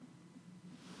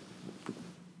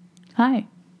Hi.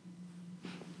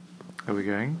 Are we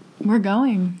going? We're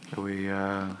going. Are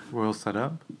we're all set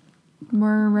up?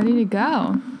 We're ready to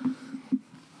go.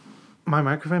 My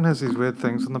microphone has these weird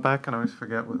things on the back and I always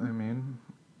forget what they mean.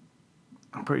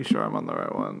 I'm pretty sure I'm on the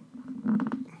right one.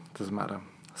 Doesn't matter.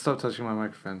 Stop touching my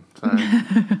microphone. Sorry.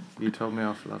 You told me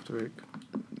off last week.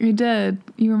 You did.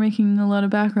 You were making a lot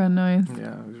of background noise.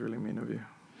 Yeah, it was really mean of you.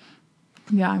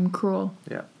 Yeah, I'm cruel.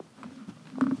 Yeah.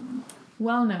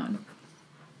 Well known.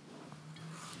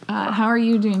 How are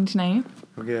you doing tonight?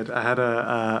 I'm good. I had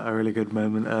a really good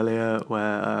moment earlier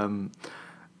where,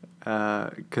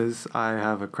 because I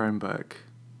have a Chromebook,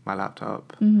 my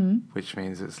laptop, which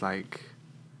means it's like,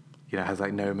 has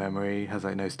like no memory, has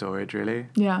like no storage really.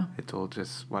 Yeah. It's all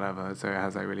just whatever. So it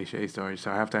has like really shitty storage.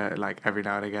 So I have to like every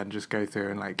now and again just go through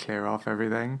and like clear off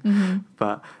everything.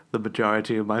 But the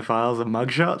majority of my files are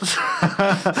mugshots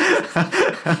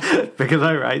because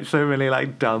I write so many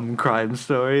like dumb crime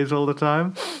stories all the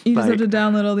time. You just have to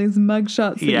download all these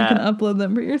mugshots so you can upload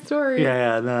them for your story.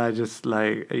 Yeah. And then I just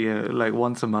like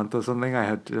once a month or something,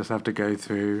 I just have to go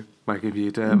through my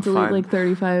computer and delete find like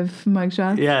 35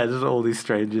 mugshots. Yeah, just all these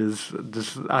strangers.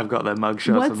 Just I've got their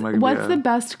mugshots on my computer. What's the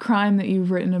best crime that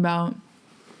you've written about?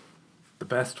 The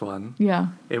best one? Yeah.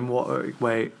 In what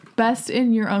way? Best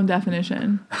in your own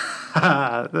definition.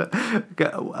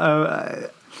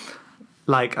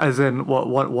 Like as in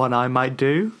what one I might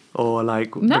do, or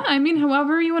like no, I mean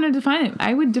however you want to define it.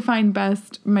 I would define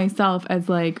best myself as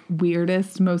like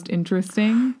weirdest, most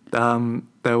interesting.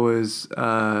 There was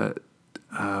I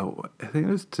think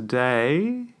it was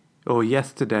today or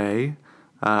yesterday,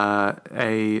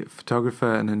 a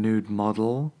photographer and a nude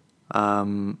model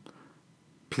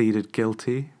pleaded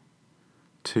guilty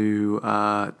to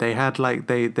they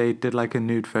did like a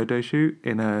nude photo shoot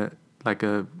in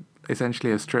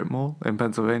essentially a strip mall in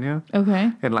Pennsylvania.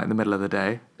 Okay. In like the middle of the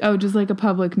day. Oh, just like a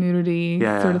public nudity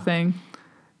sort of thing.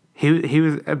 He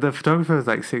was the photographer was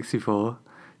like 64.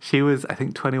 She was I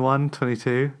think 21,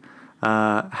 22.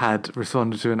 Had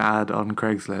responded to an ad on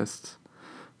Craigslist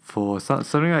for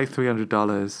something like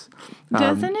 $300.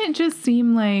 Doesn't it just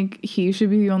seem like he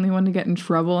should be the only one to get in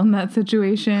trouble in that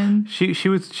situation? She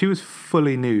was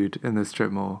fully nude in the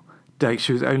strip mall. Like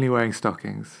she was only wearing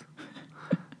stockings.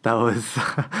 That was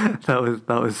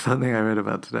something I read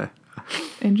about today.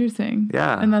 Interesting.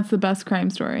 Yeah. And that's the best crime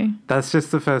story. That's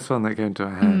just the first one that came to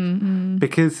my head.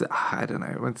 Because I don't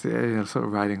know, once you're sort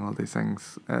of writing all these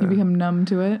things, you become numb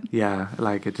to it. Yeah,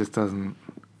 like it doesn't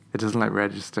like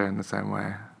register in the same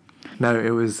way. No,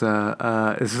 it was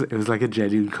like a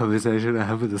genuine conversation I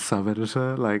had with a sub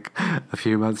editor like a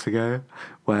few months ago,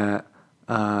 where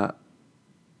I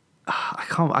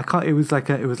can't. It was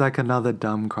like another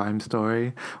dumb crime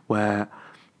story where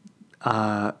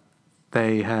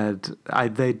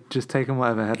they'd just taken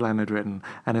whatever headline I'd written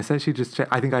and essentially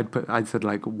I'd said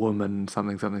like woman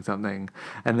something,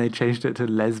 and they changed it to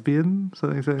lesbian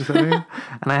something.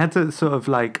 And I had to sort of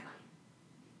like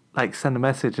send a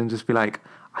message and just be like,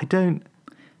 do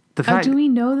we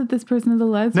know that this person is a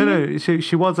lesbian? No,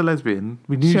 she was a lesbian.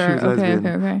 We knew she was a lesbian.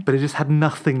 Okay. But it just had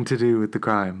nothing to do with the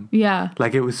crime. Yeah.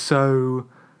 Like it was so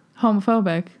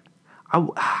homophobic.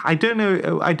 I don't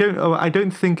know. I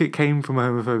don't think it came from a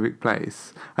homophobic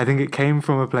place. I think it came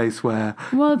from a place where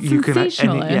it's you can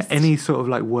any sort of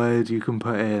like word you can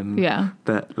put in. Yeah.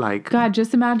 That like God,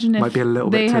 just imagine if might be a little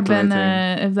they bit had been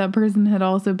if that person had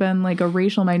also been like a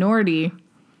racial minority.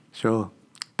 Sure,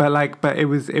 but it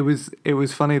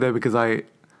was funny though because I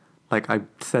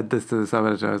said this to the sub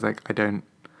editor.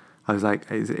 I was like,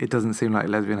 it doesn't seem like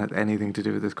lesbian has anything to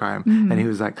do with this crime. And he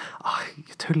was like, oh,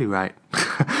 you're totally right.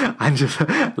 And just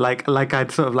like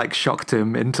I'd sort of like shocked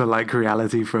him into like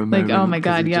reality for a moment. Like, oh my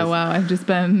God, yeah, wow, I've just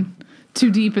been too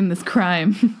deep in this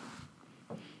crime.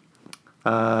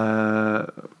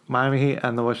 Miami Heat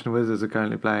and the Washington Wizards are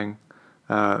currently playing.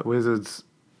 Wizards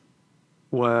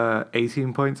were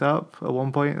 18 points up at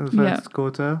one point in the first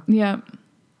quarter. Yeah.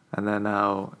 And they're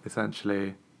now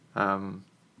essentially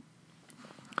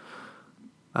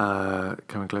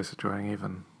coming close to drawing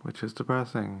even, which is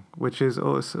depressing. Which is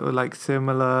also like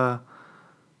similar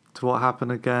to what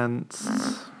happened against.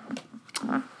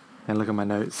 And look at my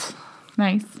notes.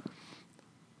 Nice.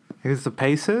 Is the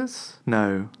Pacers?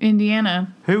 No.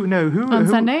 Indiana. Who on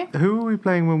Sunday? Who were we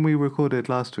playing when we recorded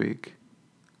last week?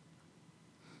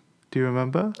 Do you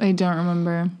remember? I don't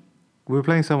remember. We were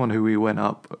playing someone who we went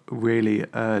up really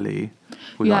early.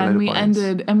 And we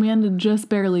ended just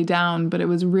barely down, but it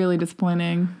was really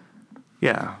disappointing.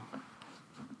 Yeah.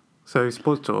 So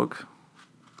sports talk.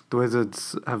 The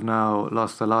Wizards have now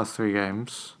lost the last 3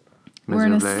 games. Miserably.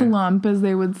 We're in a slump, as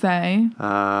they would say.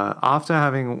 After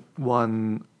having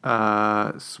won 6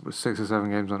 or 7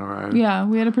 games in a row. Yeah,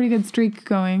 we had a pretty good streak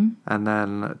going. And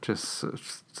then just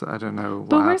I don't know what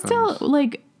But we're happened. still,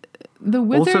 like, the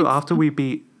Wizards... Also, after we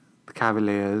beat the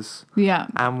Cavaliers... Yeah.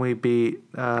 And we beat...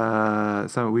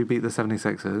 we beat the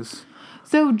 76ers.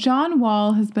 So John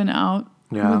Wall has been out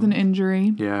with an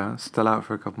injury. Yeah, still out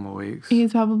for a couple more weeks.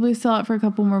 He's probably still out for a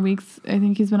couple more weeks. I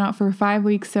think he's been out for 5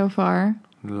 weeks so far.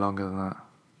 Longer than that.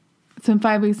 It's been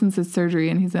 5 weeks since his surgery,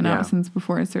 and he's been out since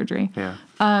before his surgery. Yeah.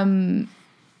 And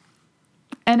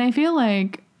I feel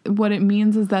like what it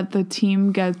means is that the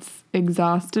team gets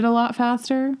exhausted a lot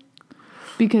faster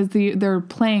because they're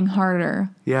playing harder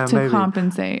to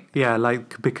compensate. Yeah,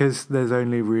 like, because there's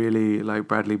only really, like,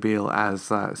 Bradley Beal as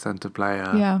that center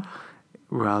player. Yeah.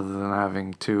 Rather than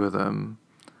having 2 of them,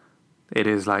 it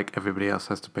is like everybody else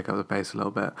has to pick up the pace a little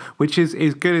bit, which is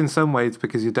good in some ways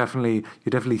because you're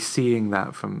definitely seeing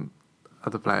that from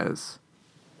other players.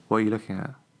 What are you looking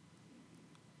at?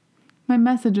 My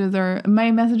messages for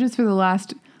the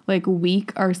last like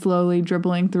week are slowly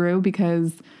dribbling through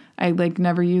because I like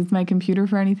never used my computer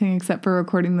for anything except for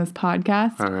recording this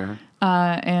podcast. Oh, really?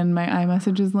 And my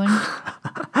iMessage is linked.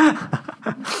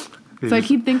 So I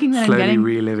keep thinking that I'm getting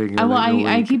reliving.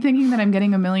 I keep thinking that I'm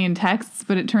getting a million texts,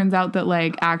 but it turns out that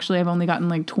like actually I've only gotten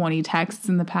like 20 texts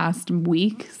in the past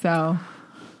week. So,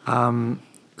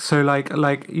 so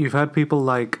like you've had people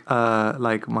like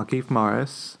Markieff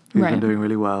Morris, who's been doing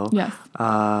really well. Yes.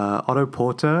 Otto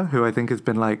Porter, who I think has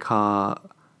been like our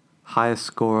highest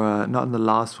scorer, not in the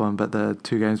last one, but the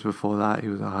 2 games before that, he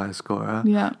was our highest scorer.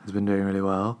 Yeah. Has been doing really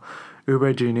well.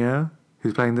 Oubre Jr.,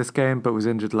 who's playing this game but was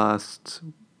injured last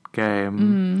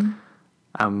game.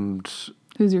 And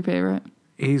who's your favorite?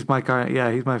 he's my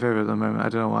favorite at the moment. I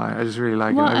don't know why. I just really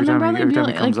like him. Well, Every time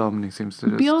he comes on, he seems to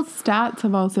just... Beal's stats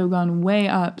have also gone way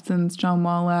up since John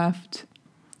Wall left.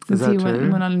 Since he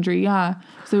went on injury, yeah.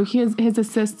 So his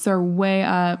assists are way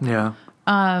up. Yeah.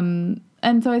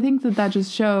 And so I think that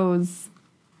just shows,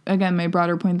 again, my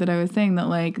broader point that I was saying, that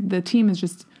like the team is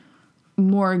just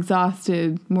more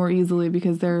exhausted more easily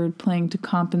because they're playing to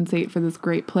compensate for this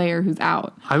great player who's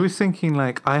out. I was thinking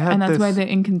like and that's why the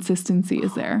inconsistency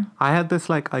is there. I had this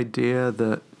like idea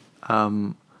that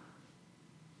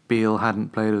Beal hadn't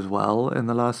played as well in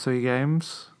the last 3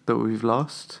 games that we've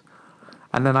lost.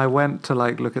 And then I went to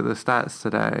like look at the stats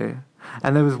today,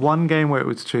 and there was one game where it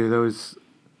was true. There was,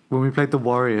 when we played the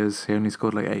Warriors, he only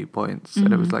scored like 8 points,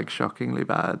 and it was like shockingly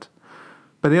bad.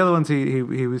 But the other ones, he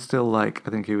was still like,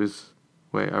 I think he was.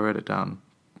 Wait, I wrote it down.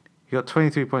 He got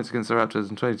 23 points against the Raptors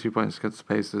and 22 points against the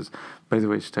Pacers, both of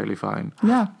which is totally fine.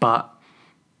 Yeah. But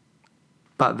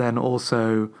then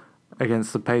also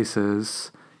against the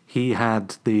Pacers, he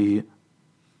had the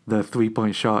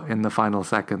 3-point shot in the final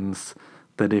seconds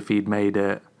that if he'd made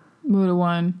it... We would have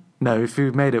won. No, if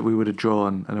he'd made it, we would have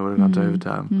drawn and it would have gone to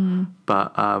overtime.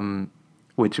 But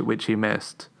which he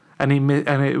missed. And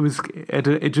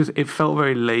it felt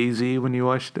very lazy when you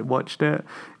watched it.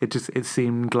 It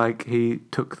seemed like he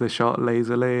took the shot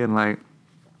lazily, and like,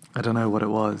 I don't know what it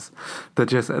was. That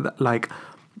just like,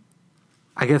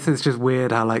 I guess it's just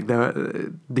weird how like there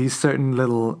are these certain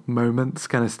little moments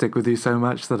kind of stick with you so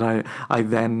much that I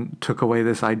then took away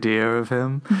this idea of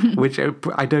him, which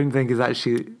I don't think is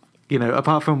actually, you know,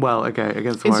 apart from, well, okay,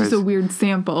 against the Warriors, it's just a weird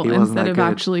sample instead of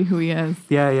actually who he is.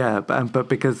 Yeah, but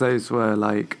because those were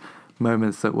like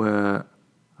moments that were,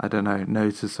 I don't know,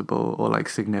 noticeable or like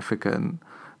significant,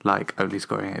 like only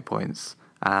scoring 8 points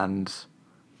and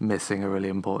missing a really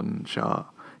important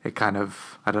shot, it kind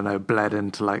of, I don't know, bled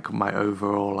into like my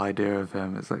overall idea of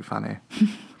him. It's like funny.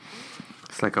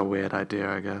 It's like a weird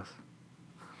idea, I guess.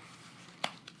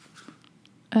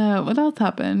 What else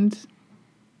happened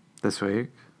this week?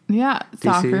 Yeah,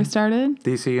 soccer started.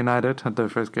 DC United had their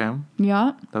first game.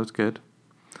 Yeah. That was good.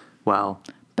 Well.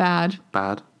 Bad.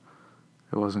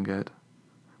 It wasn't good.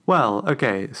 Well,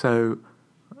 okay, so...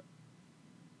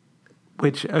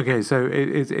 So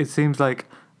it seems like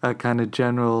a kind of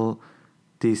general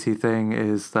DC thing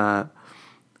is that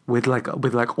with like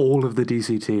all of the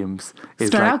DC teams...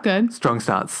 Start out good. Strong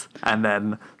starts. And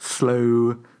then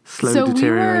slow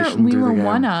deterioration. So we were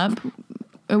 1-up.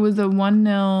 It was a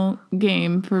 1-0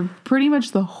 game for pretty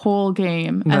much the whole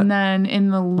game. No, and then in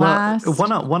the last... Well,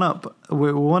 1-up.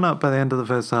 We were 1-up by the end of the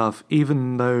first half,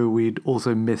 even though we'd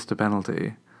also missed a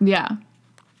penalty. Yeah.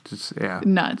 Just, yeah.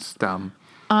 Nuts. Dumb.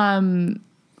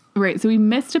 Right, so we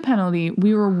missed a penalty.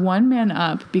 We were 1 man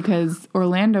up because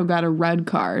Orlando got a red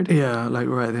card. Yeah, like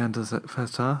right at the end of the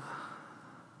first half.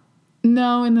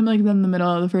 No, in the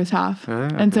middle of the first half. Really?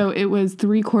 Okay. And so it was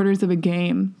 3/4 of a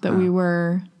game that we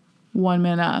were 1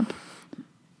 man up,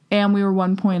 and we were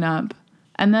 1 point up,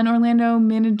 And then Orlando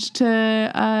managed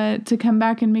to come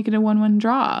back and make it a 1-1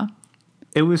 draw.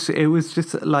 It was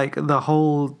just like the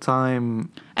whole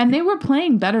time. And they were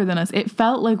playing better than us. It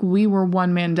felt like we were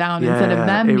one man down instead of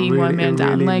them being one man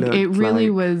down. Really like it really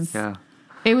like, was. Yeah.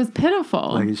 It was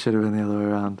pitiful. Like it should have been the other way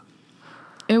around.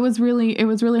 It was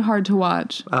really hard to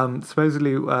watch.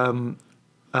 Supposedly,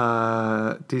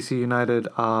 DC United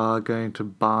are going to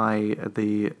buy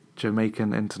the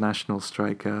Jamaican international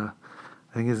striker.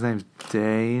 I think his name's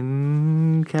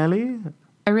Dane Kelly.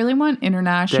 I really want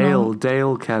international.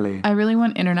 Dale Kelly. I really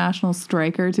want international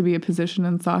striker to be a position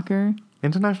in soccer.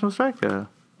 International striker.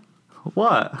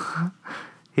 What?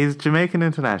 He's Jamaican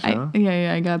international.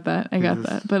 I got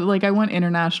that. But like, I want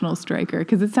international striker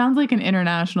because it sounds like an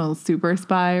international super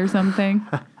spy or something.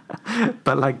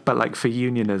 but like for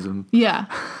unionism. Yeah.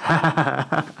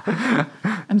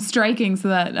 I'm striking so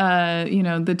that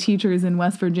the teachers in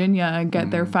West Virginia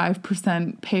get their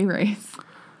 5% pay raise.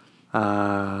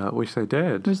 Which they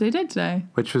did. Which they did today.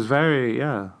 Which was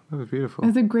that was beautiful. It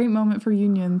was a great moment for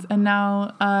unions, and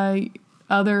now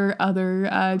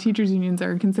other teachers unions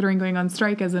are considering going on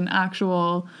strike as an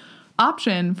actual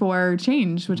option for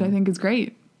change, which I think is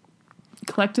great.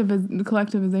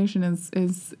 Collectivization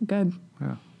is good.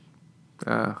 Yeah.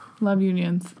 Love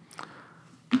unions.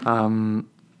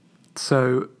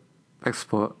 So,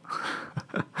 export.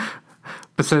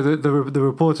 But so the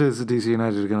reporters at DC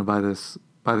United are going to buy this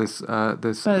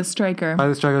striker. By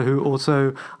the striker who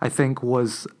also I think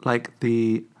was like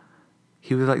the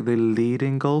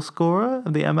leading goal scorer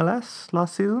of the MLS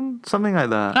last season, something like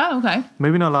that. Oh, okay.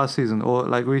 Maybe not last season, or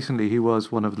like recently he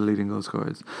was one of the leading goal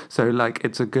scorers. So like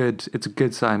it's a good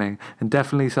signing, and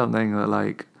definitely something that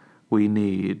like we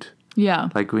need. Yeah.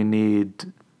 Like we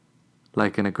need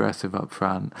like an aggressive up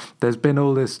front. There's been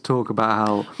all this talk about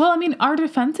how... Well, I mean, our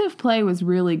defensive play was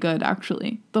really good,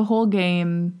 actually. The whole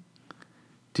game.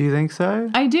 Do you think so?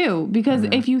 I do, because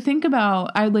if you think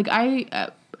about...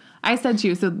 I said to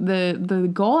you, so the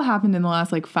goal happened in the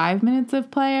last, 5 minutes of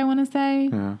play, I want to say.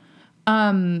 Yeah.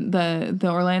 The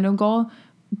Orlando goal.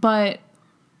 But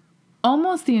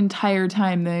almost the entire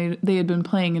time they had been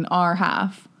playing in our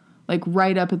half,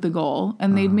 right up at the goal.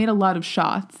 And they'd made a lot of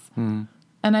shots. Mm.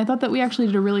 And I thought that we actually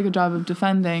did a really good job of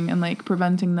defending and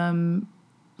preventing them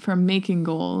from making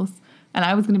goals. And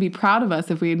I was going to be proud of us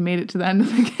if we had made it to the end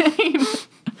of the game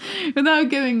without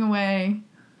giving away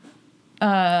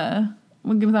a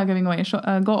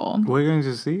goal. We're going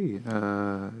to see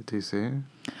DC.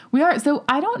 We are. So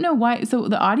I don't know why. So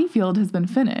the Audi field has been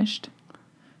finished.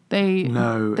 They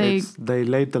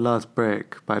laid the last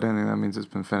brick, but I don't think that means it's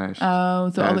been finished. Oh,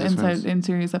 so all the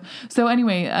interior stuff. So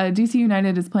anyway, DC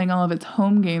United is playing all of its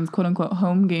home games, quote unquote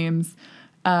home games,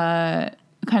 kind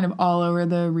of all over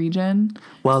the region.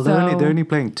 Well, they're only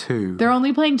playing 2. They're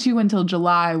only playing 2 until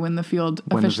July when the field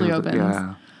officially opens.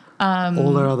 Yeah.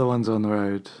 All their other ones are on the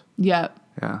road. Yep.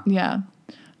 Yeah.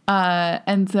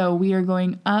 And so we are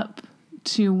going up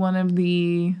to one of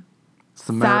the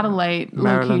satellite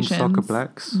Maryland locations.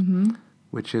 Soccerplex,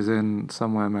 which is in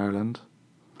somewhere Maryland.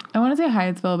 I want to say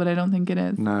Hyattsville, but I don't think it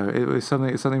is. No, it was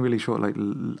something really short, like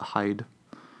Hyde.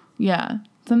 Yeah,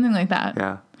 something like that.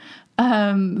 Yeah.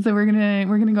 So we're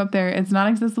gonna go up there. It's not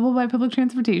accessible by public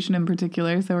transportation in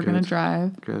particular, so we're gonna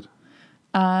drive. Good.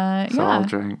 So I'll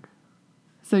drink.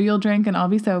 So you'll drink and I'll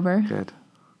be sober. Good.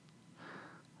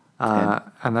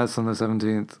 And that's on the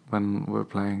 17th when we're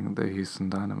playing the Houston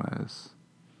Dynamos.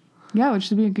 Yeah, which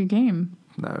should be a good game.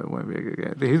 No, it won't be a good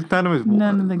game. The Houston Dynamos...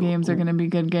 None of the games are going to be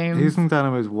good games. Houston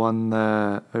Dynamos won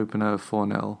their opener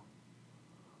 4-0.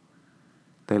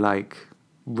 They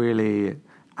really...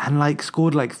 And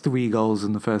scored 3 goals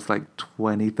in the first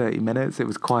 20, 30 minutes. It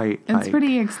was quite... It's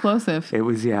pretty explosive. It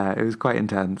was quite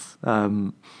intense.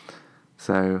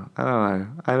 So I don't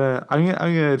know. I'm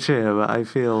gonna cheer, but I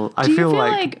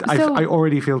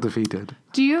already feel defeated.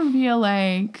 Do you feel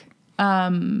like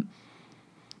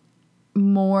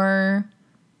more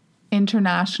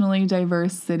internationally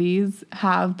diverse cities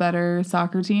have better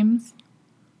soccer teams?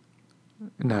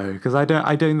 No, because I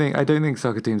don't think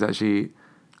soccer teams actually.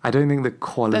 I don't think the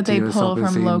quality that they of pull soccer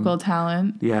from team, local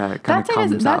talent. Yeah, kind of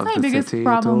comes out of the city.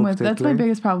 That's my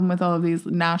biggest problem with all of these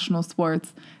national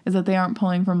sports is that they aren't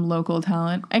pulling from local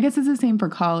talent. I guess it's the same for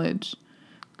college,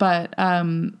 but I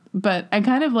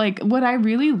kind of what I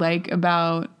really like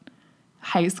about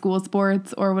high school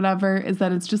sports or whatever is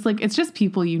that it's just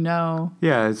people you know.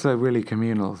 Yeah, it's a really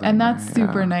communal thing, and that's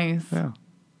super nice. Yeah.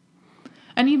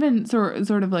 And even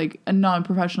sort of a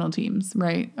non-professional teams,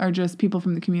 right, are just people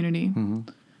from the community. Mm-hmm.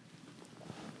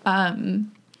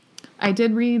 I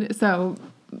did read, so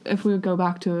if we would go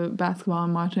back to basketball,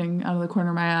 I'm watching out of the corner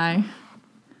of my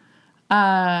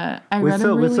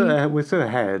We're still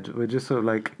ahead. We're just sort of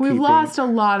like we've lost a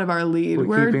lot of our lead.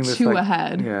 We're keeping this, two like,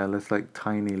 ahead. Yeah, this like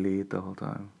tiny lead the whole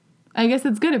time. I guess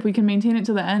it's good if we can maintain it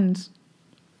to the end.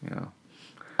 Yeah.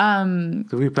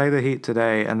 So we play the Heat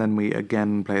today, and then we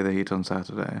again play the Heat on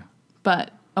Saturday.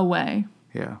 But away.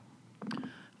 Yeah.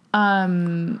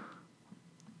 So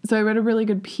I read a really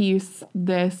good piece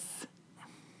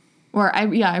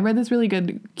I read this really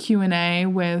good Q&A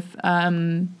with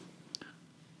a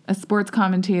sports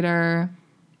commentator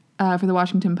for the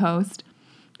Washington Post,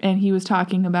 and he was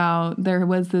talking about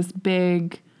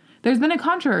there's been a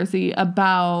controversy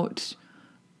about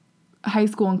high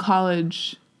school and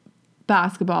college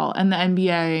basketball and the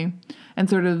NBA, and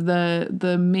sort of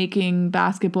the making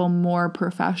basketball more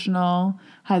professional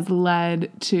has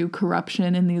led to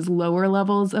corruption in these lower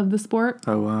levels of the sport.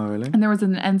 Oh, wow, really? And there was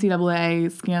an NCAA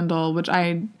scandal, which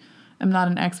I am not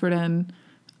an expert in.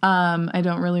 I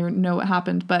don't really know what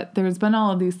happened, but there's been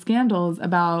all of these scandals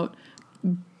about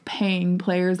paying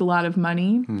players a lot of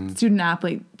money, student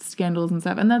athlete scandals and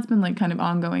stuff, and that's been like kind of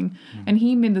ongoing. And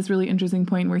he made this really interesting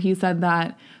point where he said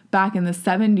that back in the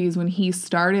 70s when he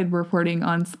started reporting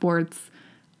on sports,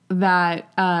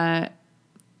 that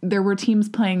there were teams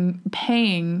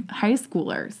paying high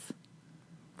schoolers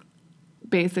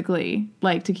basically,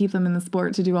 like, to keep them in the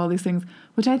sport, to do all these things,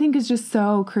 which I think is just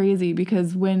so crazy,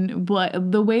 because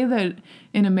the way that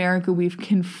in America we've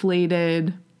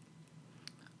conflated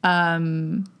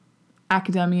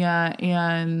academia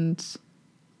and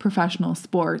professional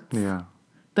sports. Yeah.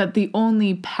 That the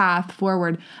only path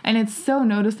forward, and it's so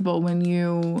noticeable when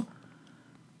you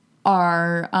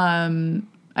are,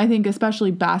 I think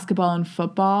especially basketball and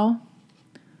football,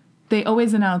 they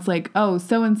always announce like, oh,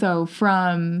 so-and-so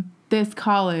from this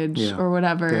college or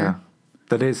whatever. Yeah.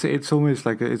 That it's almost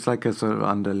like it's like a sort of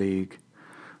underleague.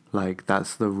 Like,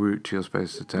 that's the route you're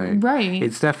supposed to take. Right.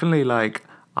 It's definitely like,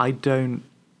 I don't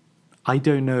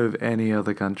know of any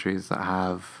other countries that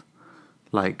have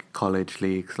like college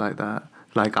leagues like that.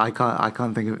 Like, I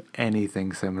can't think of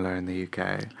anything similar in the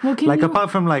UK. Well,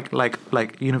 apart from like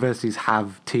universities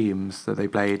have teams that they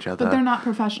play each other. But they're not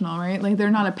professional, right? Like, they're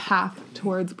not a path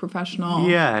towards professional.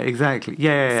 Yeah, exactly.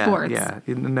 Yeah. Sports. Yeah.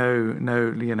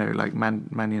 No, like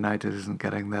Man United isn't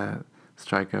getting their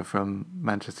striker from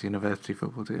Manchester University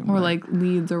football team. Or like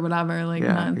Leeds or whatever. Like,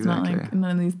 yeah, it's not like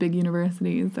none of these big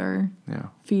universities are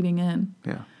feeding in.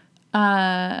 Yeah.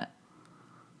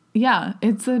 Yeah,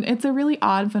 it's a really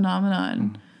odd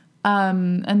phenomenon.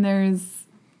 And there's,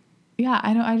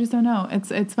 I just don't know.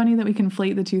 It's funny that we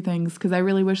conflate the two things, because I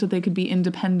really wish that they could be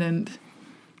independent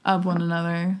of one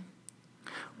another.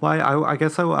 Well, I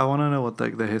guess I want to know what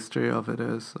like the history of it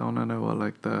is. I want to know what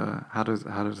like how does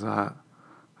that, I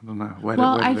don't know.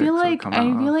 I feel like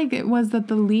it was that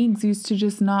the leagues used to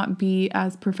just not be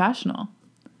as professional.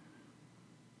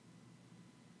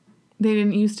 They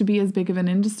didn't used to be as big of an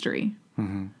industry.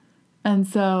 Mm-hmm. And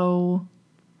so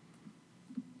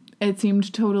it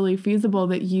seemed totally feasible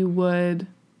that you would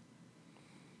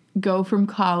go from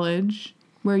college,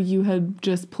 where you had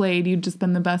just played, you'd just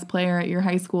been the best player at your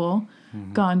high school,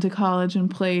 gone to college and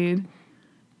played,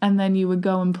 and then you would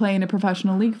go and play in a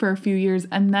professional league for a few years,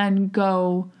 and then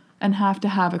go and have to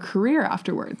have a career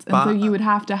afterwards. And so you would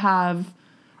have to have,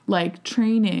 like,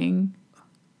 training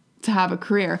to have a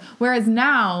career. Whereas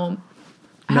now...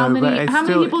 How many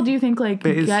people do you think get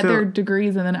their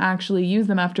degrees and then actually use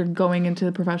them after going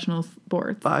into professional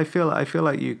sports? But I feel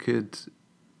like you could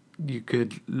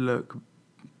look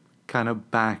kind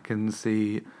of back and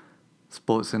see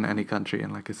sports in any country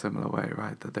in like a similar way,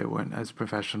 right? That they weren't as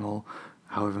professional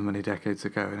however many decades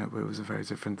ago, and it was a very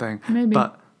different thing. Maybe.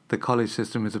 But the college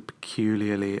system is a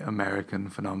peculiarly American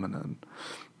phenomenon.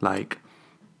 Like,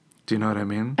 do you know what I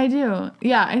mean? I do.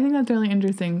 Yeah, I think that's really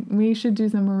interesting. We should do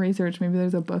some more research. Maybe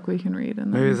there's a book we can read.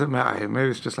 And maybe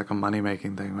it's just like a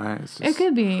money-making thing, right? It's just it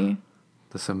could be.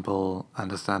 The simple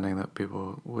understanding that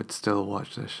people would still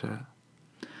watch this shit.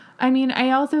 I mean, I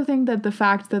also think that the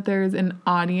fact that there's an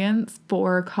audience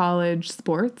for college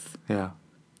sports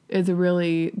is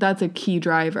that's a key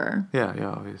driver. Yeah,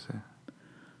 obviously.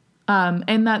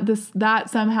 And that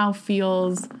somehow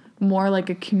feels more like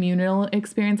a communal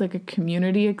experience, like a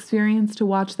community experience to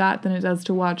watch that than it does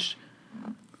to watch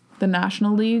the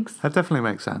national leagues. That definitely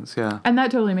makes sense, yeah. And that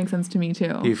totally makes sense to me,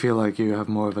 too. You feel like you have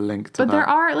more of a link to that. But there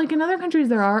are, like, in other countries,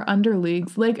 there are under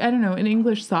leagues. Like, I don't know, in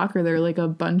English soccer, there are, like, a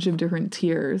bunch of different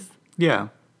tiers. Yeah.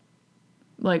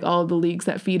 Like, all of the leagues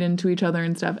that feed into each other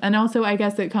and stuff. And also, I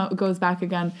guess it goes back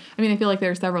again. I mean, I feel like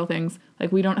there are several things.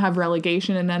 Like, we don't have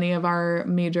relegation in any of our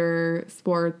major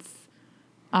sports.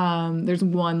 There's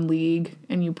one league,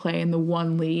 and you play in the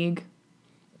one league.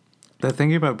 They're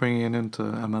thinking about bringing it into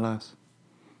MLS.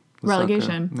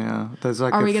 relegation. Soccer. Yeah, there's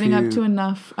like. Are a we getting few... up to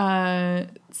enough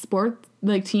sports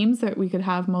like teams that we could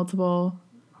have multiple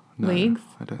leagues?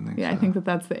 I don't think. Yeah, so. I think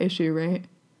that's the issue, right?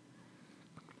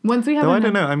 Once we have. Though I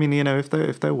don't know. I mean, if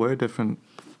there were different,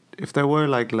 if there were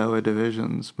like lower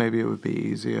divisions, maybe it would be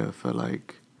easier for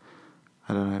like,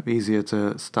 I don't know, easier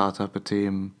to start up a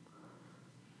team.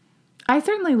 I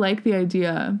certainly like the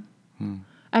idea.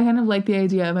 I kind of like the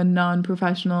idea of a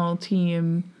non-professional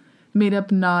team made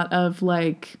up not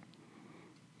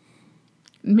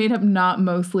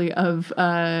mostly of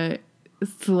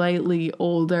slightly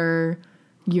older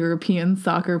European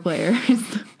soccer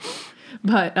players,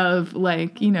 but of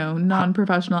like,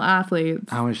 non-professional athletes.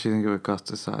 How much do you think it would cost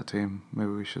to start a team?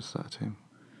 Maybe we should start a team.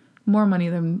 More money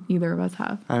than either of us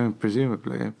have. I mean,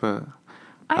 presumably, but...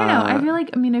 I don't know. I feel like,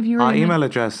 if you were... Our email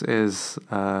address is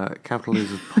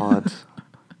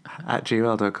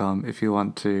capitalloserspod@gmail.com if you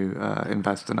want to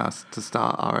invest in us to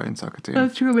start our own soccer team.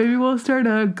 That's true. Maybe we'll start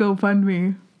a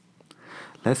GoFundMe.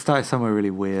 Let's start somewhere really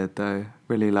weird, though.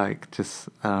 Really, like, just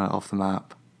off the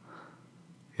map.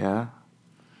 Yeah?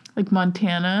 Like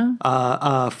Montana?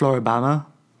 Floribama.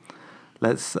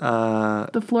 Let's... The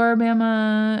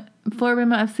Floribama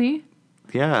FC?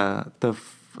 Yeah.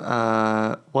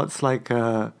 What's like...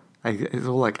 it's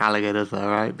all like alligators there,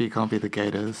 right? But you can't be the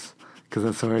Gators, because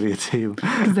that's already a team.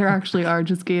 Because there actually are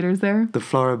just gators there? The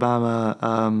Floribama...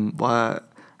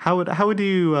 How would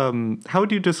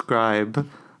you describe...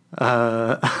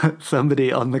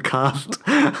 somebody on the cast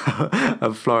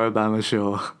of Floribama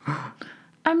Shore?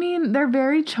 I mean, they're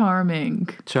very charming.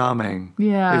 Charming.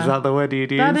 Yeah. Is that the word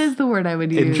you'd use? That is the word I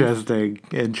would use. Interesting.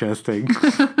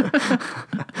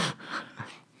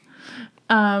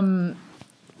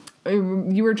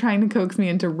 You were trying to coax me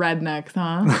into rednecks,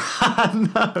 huh?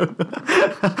 No.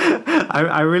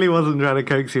 I really wasn't trying to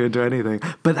coax you into anything.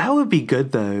 But that would be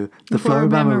good, though. The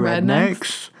Floribama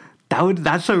Rednecks.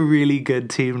 That's a really good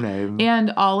team name.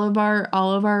 And all of our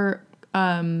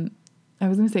I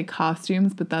was going to say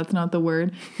costumes, but that's not the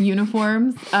word.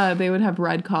 Uniforms, they would have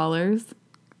red collars.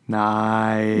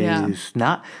 Nice.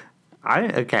 Yeah.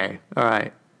 Okay. All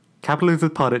right.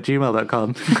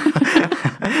 capitalloserspod@gmail.com.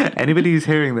 Anybody who's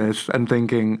hearing this and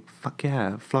thinking, fuck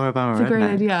yeah, Floribama Rednecks. It's a great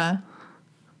idea.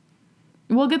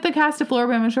 We'll get the cast of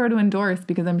Floribama Shore to endorse,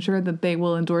 because I'm sure that they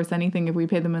will endorse anything if we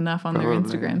pay them enough on their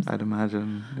Instagrams. I'd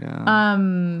imagine, yeah.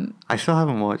 I still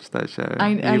haven't watched that show.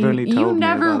 You've only told you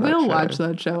never me will watch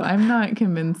that show. I'm not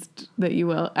convinced that you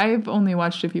will. I've only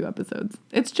watched a few episodes.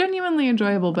 It's genuinely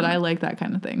enjoyable, but I like that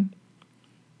kind of thing.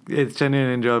 It's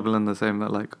genuinely enjoyable in the same way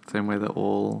that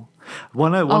all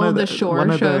of the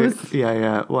Shore shows.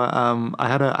 Yeah. Well, I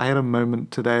had a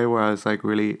moment today where I was like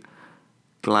really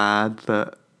glad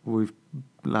that we've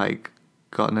like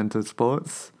gotten into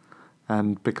sports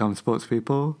and become sports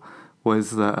people.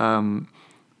 Was that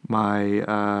my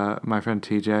friend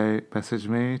TJ messaged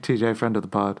me. TJ, friend of the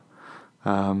pod.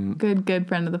 Good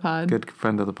friend of the pod. Good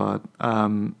friend of the pod.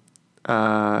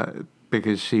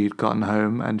 Because she'd gotten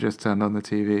home and just turned on the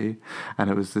TV, and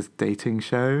it was this dating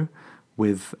show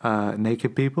with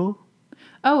naked people.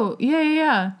 Oh,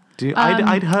 yeah.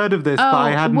 I'd heard of this, but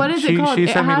I hadn't. What is it called? It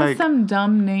has some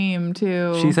dumb name,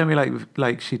 too. She sent me,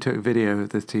 like she took video of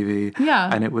this TV. Yeah.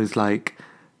 And it was like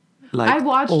I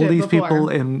watched all it these before. people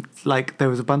in, like, there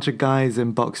was a bunch of guys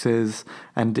in boxes,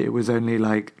 and it was only,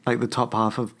 like the top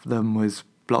half of them was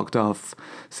blocked off,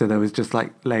 so there was just,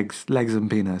 like, legs and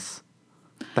penis.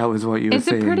 That was what you were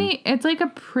seeing. It's like a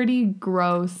pretty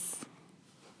gross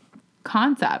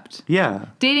concept. Yeah.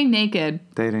 Dating naked.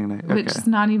 Okay. Which is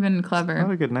not even clever. It's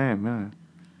not a good name,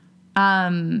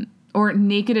 yeah. Or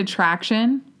Naked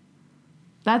Attraction.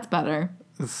 That's better.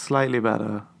 It's slightly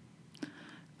better.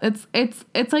 It's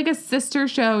like a sister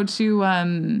show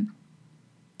to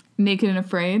Naked and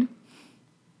Afraid.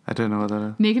 I don't know what that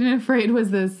is. Naked and Afraid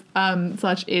was this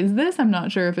is this? I'm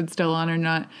not sure if it's still on or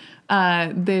not.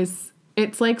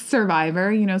 It's like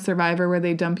Survivor, Survivor, where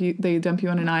they dump you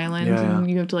on an island and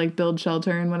you have to like build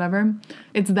shelter and whatever.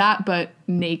 It's that, but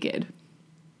naked.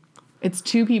 It's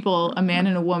two people, a man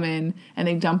and a woman, and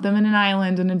they dump them in an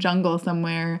island in a jungle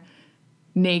somewhere,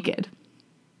 naked.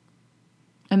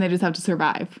 And they just have to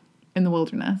survive in the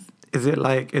wilderness. Is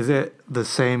it the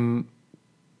same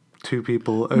two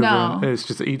people over? No. It's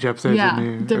just each episode is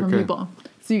new? Different people.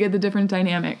 So you get the different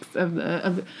dynamics of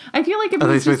the. I feel like if are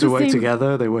they supposed to work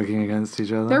together? Are they working against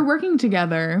each other? They're working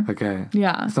together. Okay.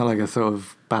 Yeah. It's not like a sort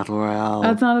of battle royale.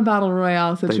 That's not a battle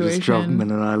royale situation. They just drop them in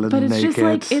an island but it's naked just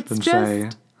like it's and just say,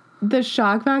 the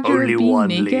shock factor only of being one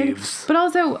naked. leaves. But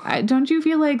also, don't you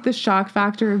feel like the shock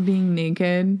factor of being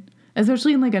naked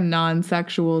especially in like a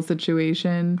non-sexual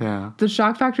situation. Yeah. The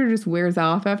shock factor just wears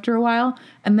off after a while,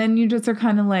 and then you just are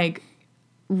kind of like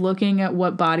looking at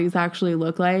what bodies actually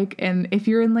look like. And if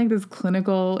you're in like this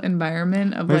clinical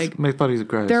environment of Most bodies are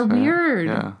gross. they're right? weird.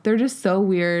 Yeah. They're just so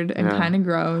weird and Yeah. kind of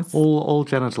gross. All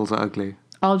genitals are ugly.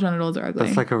 All genitals are ugly.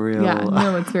 That's like a real. Yeah,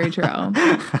 no, it's very true.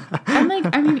 And like,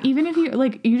 I mean, even if you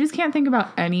like, you just can't think about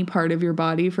any part of your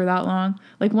body for that long.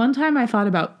 Like one time I thought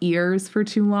about ears for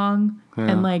too long,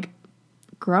 and like,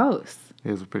 gross.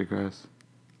 Ears are pretty gross.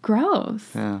 Gross.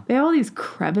 Yeah. They have all these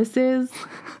crevices.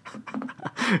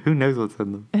 Who knows what's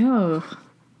in them? Ew.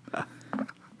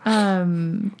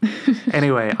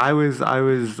 Anyway, I was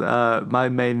my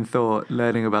main thought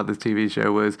learning about this TV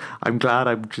show was I'm glad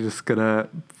I'm just gonna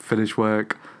finish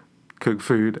work, cook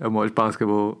food, and watch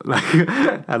basketball. Like,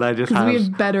 and I just Because have. we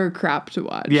have better crap to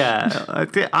watch. Yeah,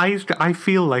 I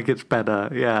feel like it's better.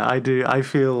 Yeah, I do. I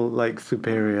feel like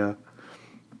superior.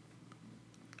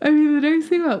 I mean, the nice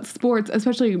thing about sports,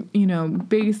 especially, you know,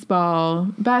 baseball,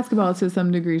 basketball to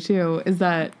some degree too, is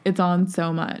that it's on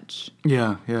so much.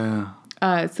 Yeah. So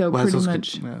Well, it's pretty also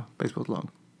much. good. Yeah, baseball's long.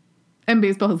 And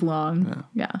baseball is long.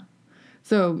 Yeah.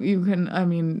 So you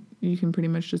can pretty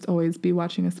much just always be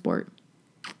watching a sport.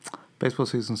 Baseball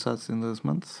season starts in those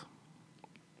months.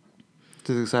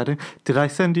 This is exciting. Did I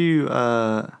send you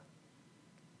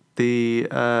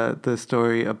the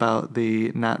story about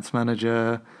the Nats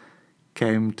manager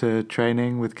came to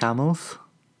training with camels?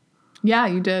 Yeah,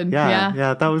 you did.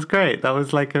 Yeah, that was great. That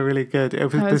was like a really good.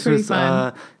 This pretty was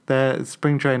fun. their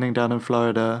spring training down in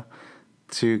Florida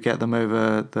to get them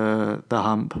over the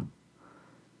hump.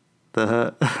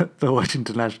 The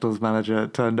Washington Nationals manager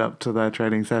turned up to their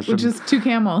training session, Which is 2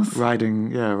 camels.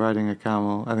 riding a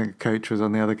camel. I think a coach was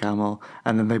on the other camel,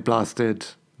 and then they blasted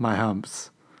My Humps.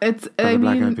 by the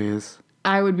Black Eyed Peas.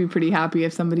 I would be pretty happy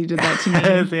if somebody did that to me.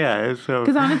 Yeah, it's so.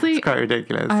 'Cause honestly, it's quite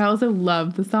ridiculous. I also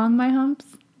love the song My Humps.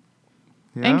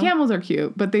 Yeah? And camels are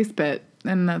cute, but they spit,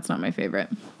 and that's not my favorite.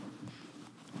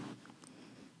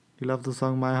 You love the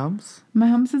song My Humps? My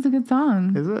Humps is a good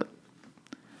song. Is it?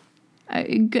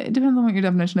 It depends on what your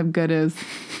definition of good is.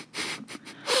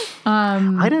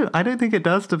 I don't think it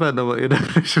does depend on what your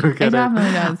definition of good is. It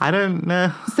definitely does. I don't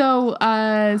know. So,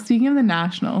 speaking of the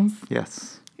Nationals,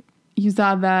 Yes. you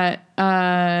saw that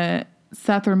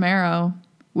Seth Romero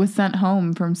was sent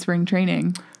home from spring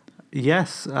training.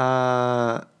 Yes.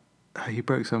 He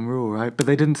broke some rule, right? But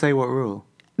they didn't say what rule.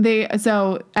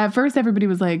 So at first everybody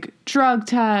was like drug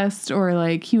test or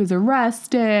like he was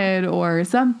arrested or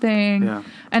something. Yeah.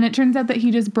 And it turns out that he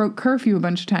just broke curfew a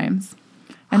bunch of times.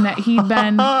 And that he'd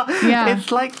been, yeah.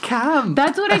 It's like camp.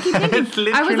 That's what I keep thinking. It's I was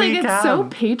like, literally it's so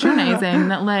camp. patronizing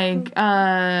that like,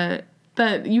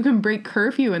 that you can break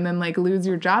curfew and then like lose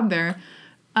your job there.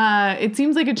 It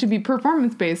seems like it should be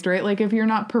performance based, right? Like if you're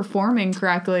not performing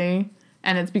correctly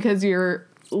and it's because you're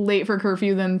late for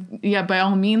curfew, then yeah, by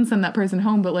all means send that person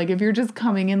home. But like if you're just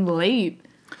coming in late,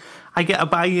 I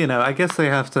guess they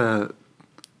have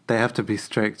to be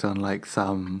strict on like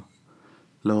some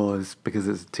laws because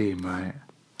it's a team, right?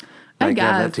 I Like, they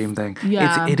have guess. that team thing.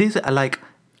 Yeah. It is like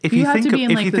if You you have think to be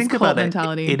in, if like, you this think cult about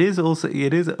mentality. it is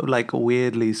like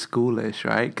weirdly schoolish,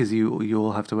 right? Because you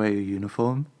all have to wear your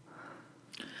uniform,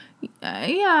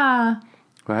 yeah.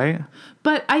 right?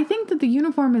 But I think that the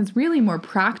uniform is really more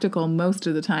practical most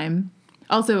of the time.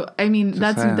 Also, I mean,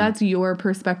 saying. that's your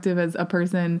perspective as a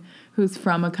person who's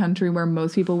from a country where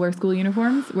most people wear school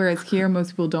uniforms, whereas here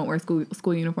most people don't wear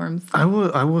school uniforms. I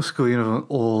wore school uniform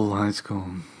all high school.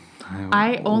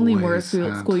 I only wore a always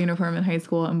had. school uniform in high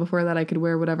school, and before that I could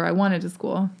wear whatever I wanted to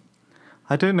school.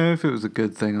 I don't know if it was a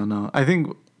good thing or not. I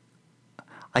think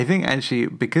actually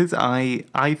because I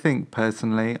think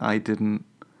personally I didn't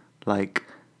like.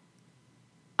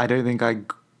 I don't think I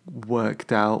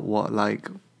worked out what like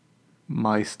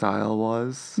my style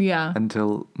was. Yeah.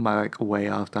 Until my like way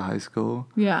after high school.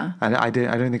 Yeah. And I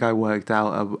don't think I worked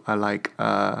out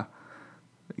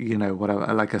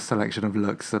whatever, like a selection of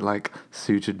looks that like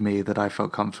suited me that I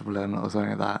felt comfortable in or something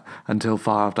like that until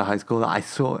far after high school. That I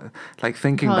saw, like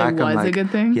thinking Probably back, I'm was a like,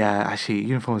 good thing. yeah, actually,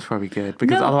 uniform was probably good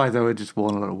because No. otherwise I would just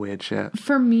worn a lot of weird shit.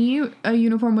 For me, a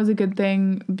uniform was a good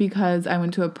thing because I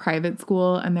went to a private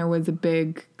school and there was a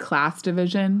big class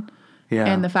division. Yeah,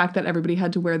 And the fact that everybody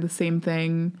had to wear the same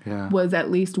thing Yeah. was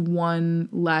at least one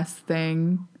less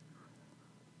thing.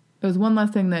 It was one less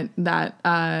thing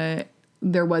that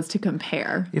there was to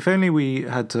compare. if only we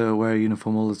had to wear a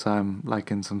uniform all the time,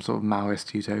 like in some sort of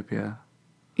Maoist utopia.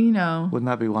 You know, Wouldn't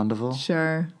that be wonderful?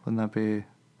 sure. Wouldn't that be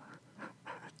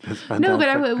just No,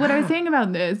 fantastic? but what I was saying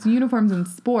about this uniforms in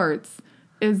sports,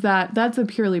 is that that's a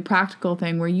purely practical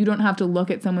thing where you don't have to look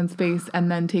at someone's face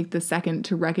and then take the second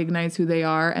to recognize who they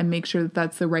are and make sure that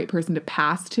that's the right person to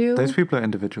pass to. Those people are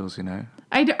individuals, you know.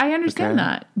 I understand Okay.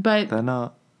 that, but They're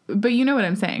not. but you know what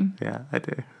I'm saying. Yeah, I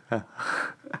do. Yeah.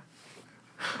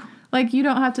 Like you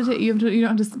don't have to you don't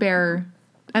have to spare,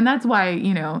 and that's why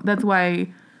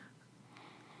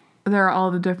there are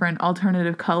all the different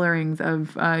alternative colorings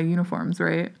of uniforms,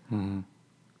 right? Mm-hmm.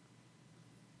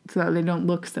 So that they don't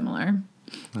look similar.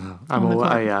 I'm On the court.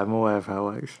 aware. I'm aware of how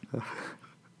it works.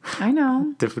 I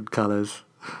know. Different colours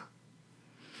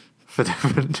for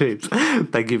different teams.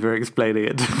 Thank you for explaining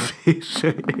it to me.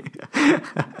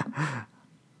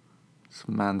 Just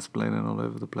mansplaining all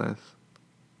over the place.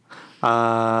 We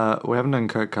haven't done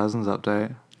Kirk Cousins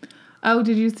update. Oh,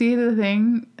 did you see the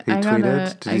thing? He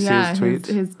tweeted? Did you see his tweet?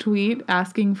 His tweet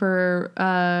asking for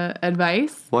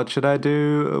advice. What should I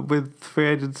do with free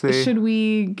agency? Should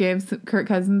we give Kirk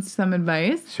Cousins some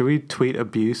advice? Should we tweet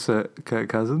abuse at Kirk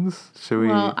Cousins? Should we?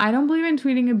 Well, I don't believe in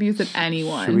tweeting abuse at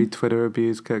anyone. Should we Twitter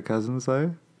abuse Kirk Cousins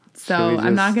though? So Should we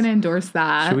I'm not just- going to endorse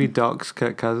that. Should we dox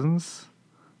Kirk Cousins?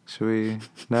 Should we?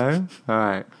 No? All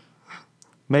right.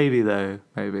 Maybe though.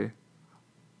 Maybe.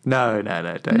 No,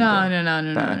 don't.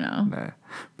 No.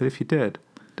 But if you did,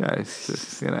 no, it's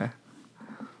just, you know.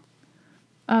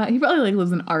 He probably like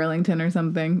lives in Arlington or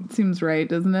something. Seems right,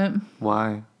 doesn't it?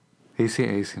 Why? He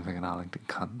seems like an Arlington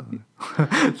cunt, doesn't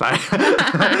he? Sorry.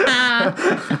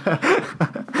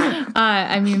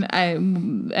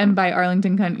 And by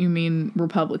Arlington cunt you mean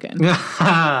Republican.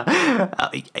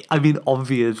 I mean,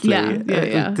 obviously.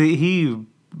 Yeah.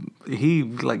 He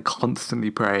like constantly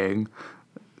praying.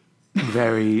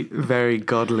 Very, very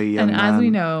godly young And man. as we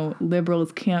know,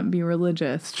 liberals can't be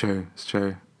religious. It's true.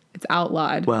 It's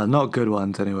outlawed. Well, not good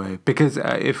ones anyway. Because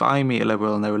if I meet a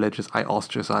liberal and they're religious, I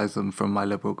ostracize them from my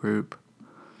liberal group.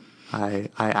 I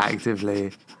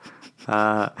actively.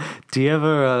 Do you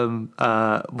ever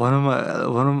one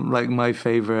of like my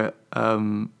favorite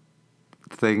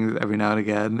things every now and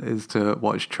again is to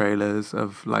watch trailers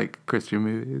of like Christian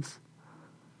movies.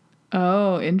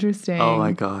 Oh, interesting. Oh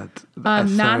my god.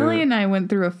 Natalie and I went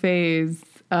through a phase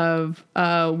of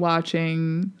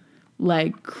watching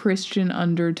like Christian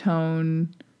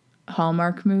undertone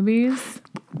Hallmark movies.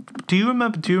 Do you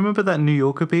remember that New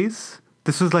Yorker piece?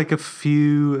 This is like I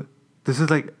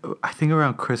think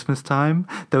around Christmas time.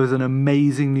 There was an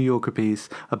amazing New Yorker piece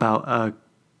about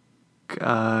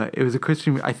it was a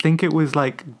Christian, I think it was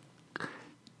like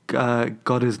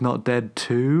God Is Not Dead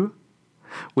 2,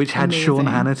 which had Sean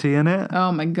Amazing. Hannity in it.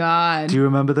 Oh my god. Do you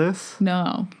remember this?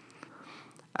 No.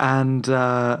 And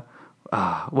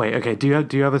wait, okay, do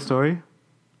you have a story?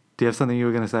 Do you have something you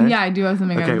were going to say? Yeah, I do have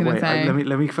something I was going to say. Let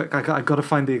me I got to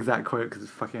find the exact quote because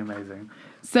it's fucking amazing.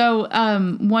 So,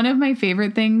 one of my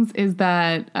favorite things is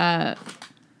that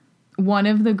one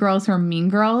of the girls from Mean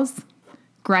Girls,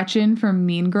 Gretchen from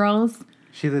Mean Girls,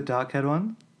 She the dark-haired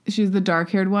one? she's the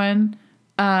dark-haired one.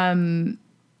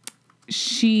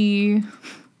 She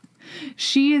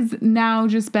has now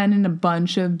just been in a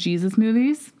bunch of Jesus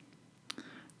movies,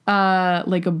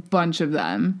 like a bunch of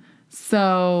them.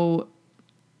 So,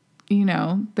 you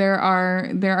know, there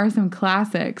are some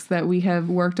classics that we have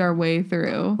worked our way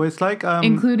through. Well, it's like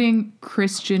Including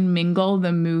Christian Mingle,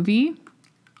 the movie.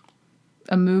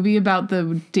 A movie about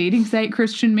the dating site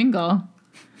Christian Mingle.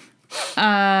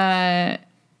 So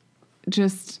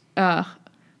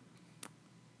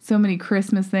many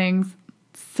Christmas things.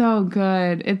 So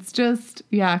good. It's just,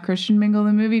 yeah, Christian Mingle,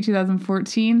 the movie,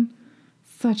 2014.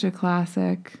 Such a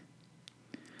classic.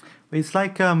 it's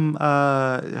like Sabrina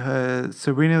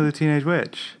the Teenage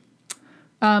Witch.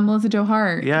 Melissa Joe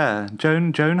Hart. Yeah,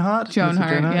 Joan Hart. Joan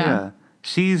Melissa Hart, yeah.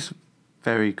 She's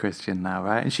very Christian now,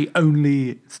 right? And she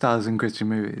only stars in Christian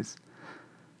movies.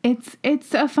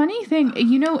 It's a funny thing.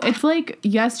 You know, it's like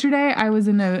yesterday I was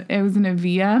in a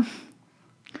Via.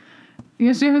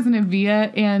 Yesterday I was in a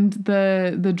Via and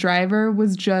the driver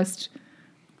was just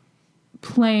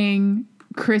playing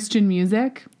Christian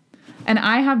music. And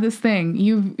I have this thing,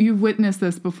 you've witnessed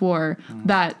this before,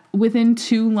 that within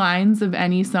 2 lines of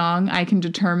any song I can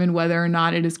determine whether or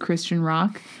not it is Christian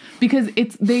rock. Because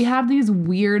they have these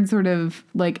weird sort of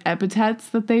like epithets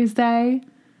that they say.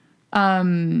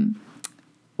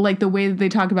 Like the way that they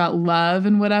talk about love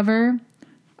and whatever.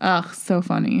 Ugh, so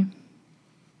funny.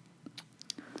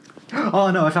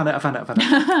 Oh no, I found it.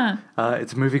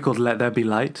 It's a movie called Let There Be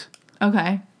Light.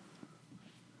 Okay.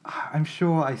 I'm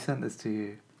sure I sent this to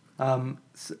you.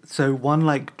 So one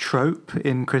like trope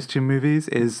in Christian movies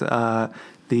is the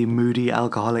moody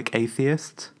alcoholic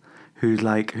atheist who's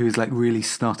like really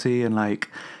snotty and like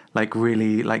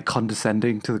really like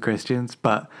condescending to the Christians,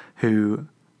 but who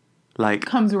like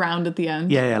Comes around at the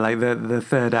end. yeah, like the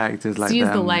third act is like Sees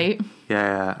the them- light.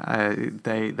 Yeah,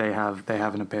 they have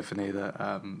an epiphany that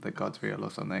that God's real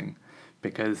or something,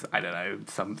 because I don't know,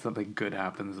 something good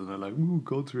happens and they're like, ooh,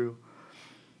 God's real.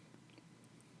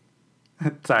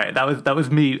 Sorry, that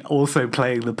was me also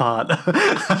playing the part,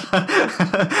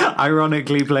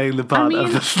 ironically playing the part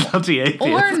of the slutty atheist.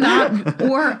 Or not,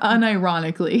 or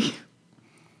unironically.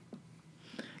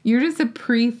 You're just a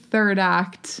pre-third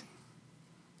act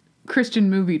Christian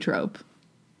movie trope.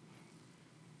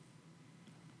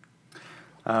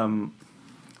 Okay.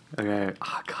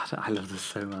 Oh God, I love this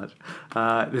so much.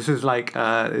 This is like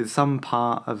it's some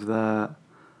part of the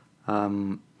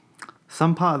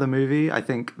movie. I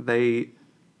think they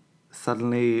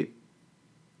suddenly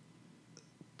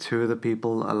two of the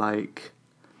people are like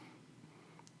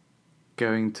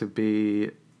going to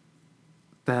be.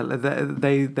 They're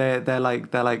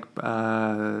like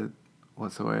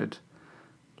what's the word?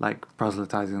 Like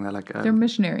proselytizing. They're like They're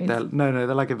missionaries. they're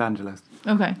like evangelists.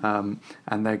 Okay. And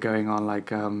they're going on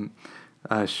like a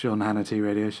Sean Hannity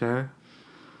radio show.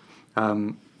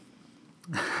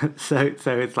 So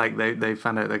it's like they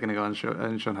found out they're going to go on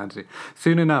Sean Hannity.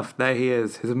 Soon enough, there he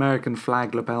is, his American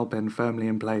flag lapel pin firmly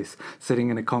in place, sitting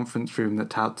in a conference room that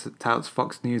touts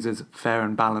Fox News' fair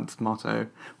and balanced motto,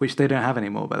 which they don't have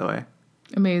anymore, by the way.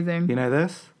 Amazing. You know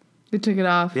this? They took it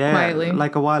off Yeah, quietly.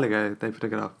 like a while ago, they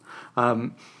took it off. Sorry.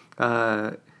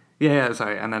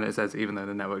 And then it says, even though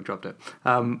the network dropped it.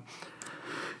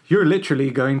 You're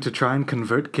literally going to try and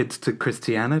convert kids to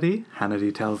Christianity?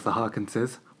 Hannity tells the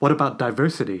Harkinses. What about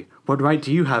diversity? What right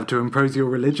do you have to impose your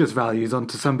religious values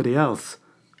onto somebody else?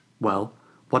 Well,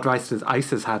 what right does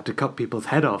ISIS have to cut people's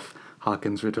head off?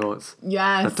 Harkins retorts.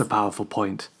 Yes. That's a powerful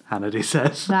point, Hannity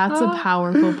says. That's a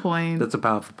powerful point. That's a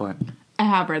powerful point. I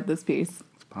have read this piece.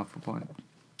 It's a powerful point.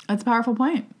 That's a powerful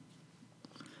point.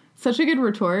 Such a good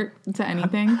retort to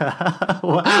anything.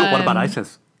 What about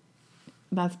ISIS?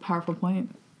 That's a powerful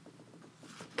point.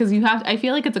 Because I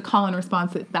feel like it's a call and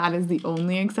response that is the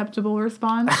only acceptable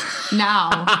response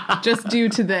now, just due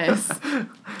to this.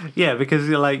 Yeah, because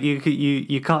you're like you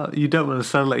don't want to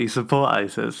sound like you support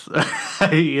ISIS,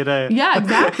 you know. Yeah,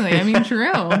 exactly. I mean,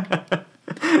 true.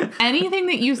 Anything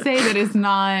that you say that is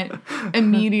not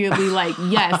immediately like,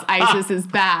 yes, ISIS is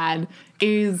bad,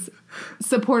 is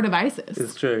support of ISIS.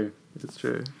 It's true. It's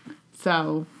true.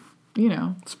 So, you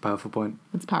know. It's a powerful point.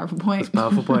 It's a powerful point. It's a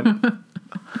powerful point.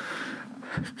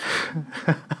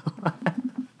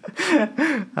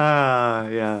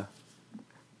 Yeah.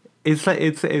 It's like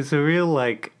it's a real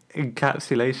like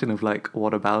encapsulation of like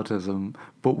whataboutism,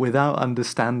 but without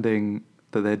understanding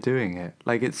that they're doing it.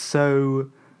 Like it's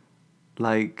so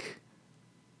like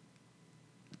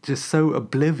just so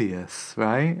oblivious,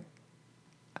 right?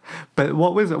 But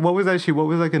what was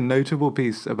like a notable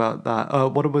piece about that?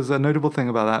 What was a notable thing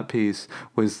about that piece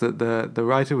was that the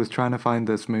writer was trying to find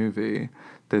this movie,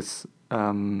 this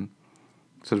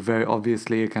sort of very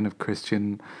obviously a kind of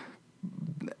Christian,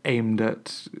 aimed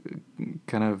at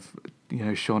kind of, you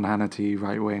know, Sean Hannity,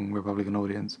 right wing Republican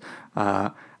audience,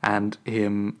 and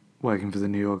him working for the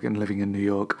New York and living in New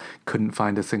York, couldn't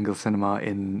find a single cinema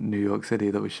in New York City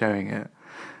that was showing it.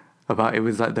 It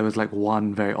was like there was like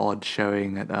one very odd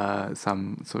showing at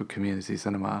some sort of community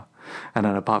cinema, and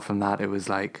then apart from that, it was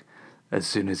like as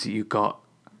soon as you got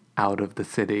out of the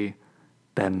city,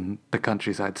 then the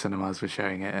countryside cinemas were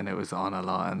showing it, and it was on a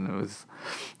lot, and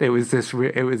it was this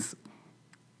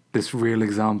real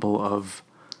example of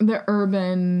the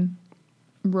urban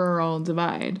rural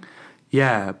divide.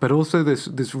 Yeah, but also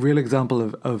this real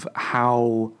example of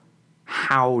how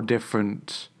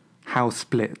different, how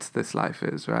split this life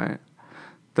is, right?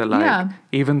 That like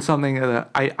even something that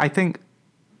I think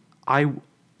I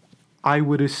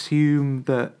would assume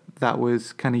that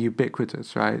was kind of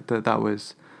ubiquitous, right? That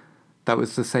was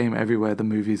the same everywhere. The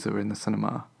movies that were in the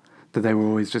cinema, that they were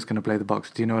always just going to play the box.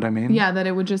 Do you know what I mean? Yeah, that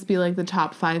it would just be like the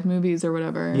top 5 movies or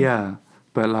whatever. Yeah,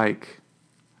 but no,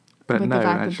 the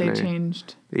fact actually, that they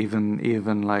changed.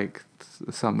 Even like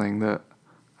something that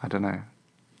I don't know,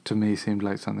 to me seemed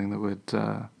like something that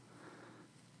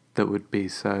would be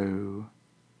so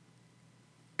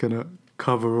gonna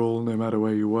cover all, no matter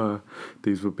where you were.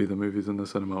 These would be the movies in the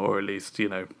cinema, or at least, you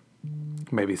know,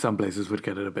 maybe some places would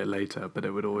get it a bit later, but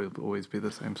it would always be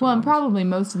the same. Well, and probably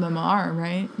most of them are,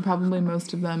 right? Probably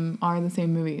most of them are the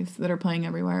same movies that are playing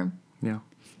everywhere. Yeah.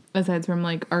 Aside from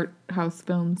like art house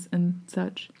films and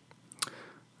such.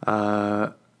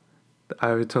 I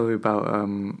would tell you about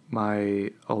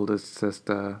my oldest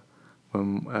sister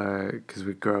because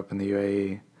we grew up in the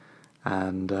UAE,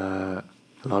 and a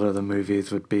lot of the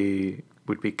movies would be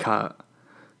cut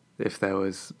if there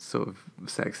was sort of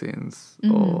sex scenes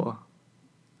or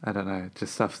I don't know,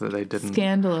 just stuff that they didn't.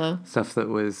 Scandalo. Stuff that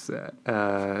was,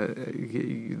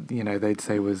 they'd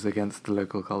say was against the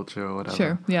local culture or whatever.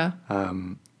 Sure, yeah.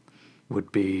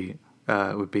 Would be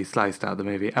sliced out of the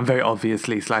movie, and very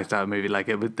obviously sliced out of the movie. Like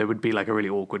there would be like a really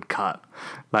awkward cut,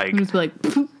 like Just be like,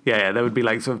 yeah, there would be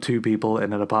like sort of two people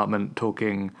in an apartment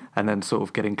talking, and then sort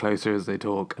of getting closer as they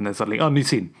talk, and then suddenly, oh, new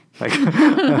scene. Like,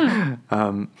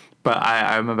 but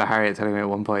I remember Harriet telling me at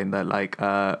one point that like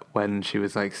when she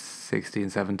was like 16,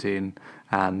 17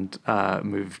 and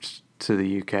moved to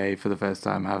the UK for the first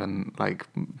time, having like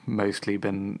mostly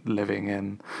been living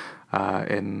in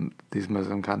these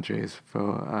Muslim countries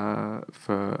for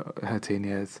her teen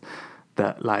years,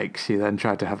 that like she then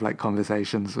tried to have like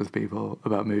conversations with people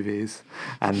about movies,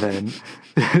 and then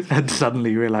and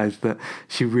suddenly realized that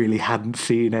she really hadn't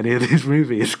seen any of these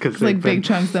movies because like big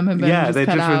chunks of them have been just they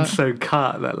cut just out. been so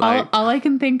cut that like all I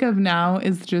can think of now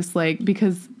is just like,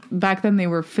 because back then they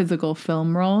were physical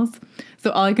film rolls. So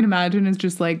all I can imagine is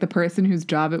just like the person whose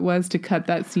job it was to cut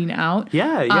that scene out.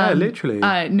 Yeah, literally.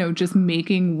 No, just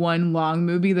making one long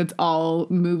movie that's all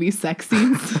movie sex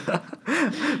scenes. But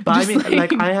I mean,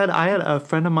 like I had a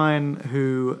friend of mine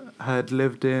who had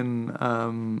lived in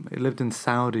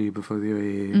Saudi before the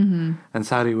UAE, and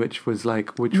Saudi, which was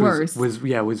Worse. was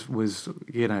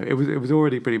you know, it was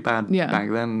already pretty bad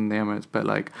back then in the Emirates, but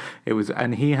like it was,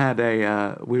 and he had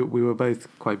we were both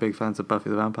quite big fans of Buffy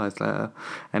the Vampire Slayer,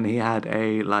 and he had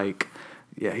a like,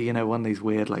 yeah, you know, one of these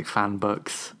weird like fan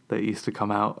books that used to come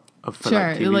out for sure,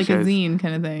 like TV like shows. a zine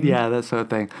kind of thing. Yeah, that sort of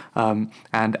thing.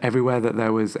 And everywhere that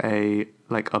there was a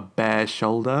bare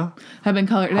shoulder have been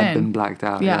colored had in. been blacked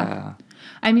out. Yeah.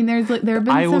 I mean, there have been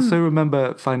I some... also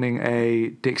remember finding a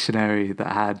dictionary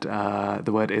that had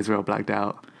the word Israel blacked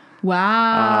out.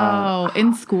 Wow.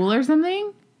 In school or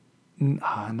something?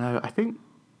 No, I think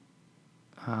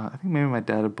maybe my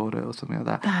dad had bought it or something like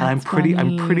that. That's and I'm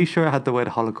funny. pretty sure it had the word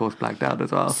Holocaust blacked out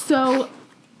as well. So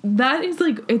that is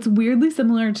like, it's weirdly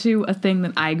similar to a thing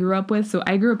that I grew up with. So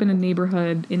I grew up in a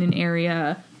neighborhood in an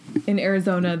area in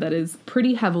Arizona that is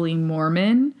pretty heavily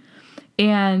Mormon.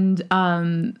 And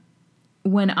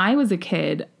when I was a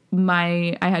kid,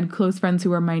 I had close friends who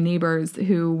were my neighbors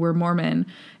who were Mormon,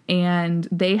 and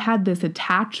they had this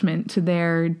attachment to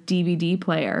their DVD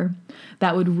player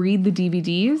that would read the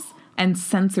DVDs and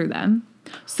censor them.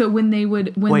 So when they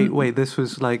would... Wait, this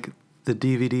was like the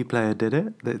DVD player did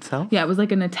it itself? Yeah, it was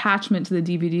like an attachment to the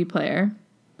DVD player.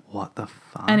 What the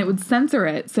fuck? And it would censor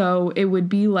it. So it would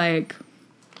be like...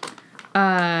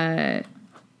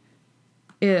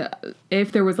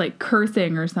 if there was like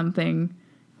cursing or something,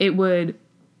 it would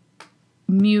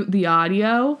mute the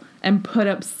audio and put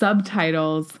up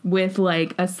subtitles with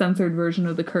like a censored version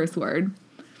of the curse word.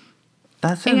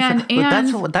 That's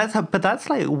that's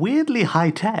like weirdly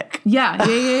high tech. Yeah.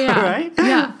 Right?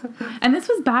 Yeah. And this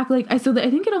was back like I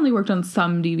think it only worked on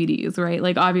some DVDs, right?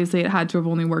 Like obviously it had to have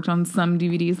only worked on some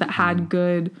DVDs that had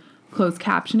good closed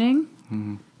captioning.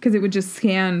 Because it would just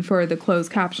scan for the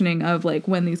closed captioning of like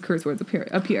when these curse words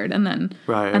appeared and then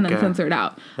censor it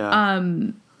out. Yeah.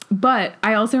 But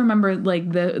I also remember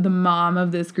like the mom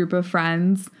of this group of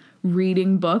friends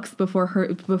reading books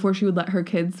before she would let her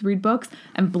kids read books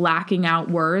and blacking out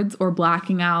words or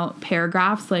blacking out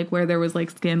paragraphs like where there was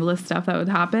like scandalous stuff that would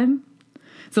happen.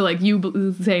 So like you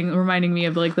reminding me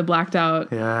of like the blacked out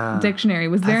dictionary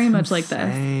was very much like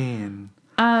this.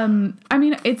 I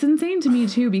mean, it's insane to me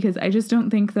too, because I just don't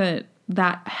think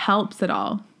that helps at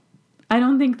all. I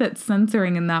don't think that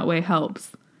censoring in that way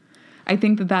helps. I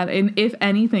think that if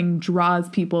anything, draws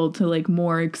people to like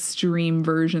more extreme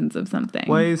versions of something.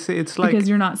 Well, it's like, because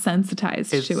you're not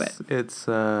sensitized to it. It's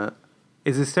a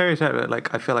stereotype that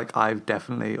like I feel like I've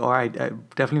definitely, or I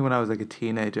definitely when I was like a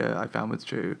teenager, I found was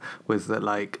true was that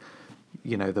like,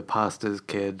 you know, the pastor's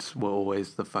kids were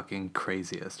always the fucking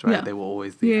craziest, right? Yeah. They were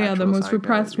always the most psychos.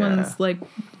 repressed ones like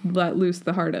let loose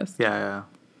the hardest. Yeah.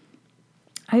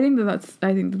 I think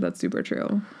that's super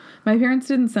true. My parents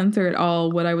didn't censor at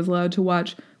all what I was allowed to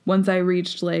watch once I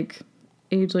reached like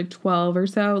age like 12 or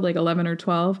so, like 11 or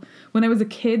 12. When I was a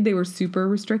kid, they were super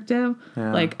restrictive.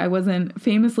 Yeah. Like I wasn't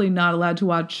famously not allowed to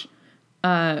watch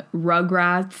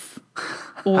Rugrats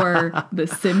or The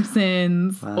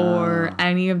Simpsons or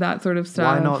any of that sort of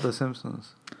stuff. Why not The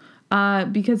Simpsons?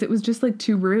 Because it was just like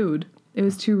too rude. It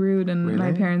was too rude, and Really?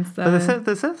 my parents. But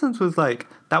The Simpsons was like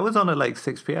that was on at like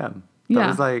 6 p.m. That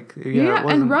was like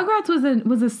and Rugrats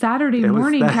was a Saturday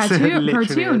morning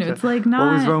cartoon. It's like not.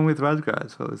 What was wrong with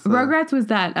Rugrats? Rugrats was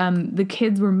that the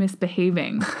kids were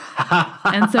misbehaving,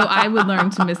 and so I would learn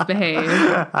to misbehave.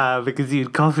 Because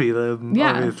you'd copy them.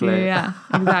 Yeah, obviously. yeah,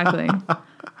 exactly.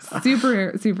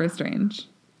 Super, super strange.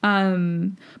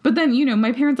 But then,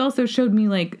 my parents also showed me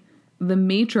like The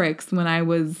Matrix when I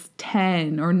was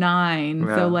 10 or 9.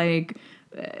 Yeah. So like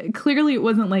clearly it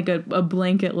wasn't like a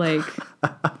blanket like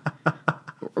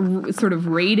sort of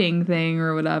rating thing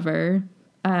or whatever.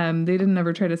 They didn't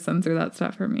ever try to censor that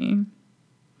stuff for me.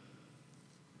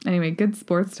 Anyway, good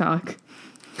sports talk.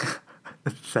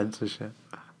 Censorship.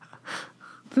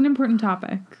 It's an important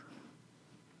topic.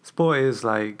 Sport is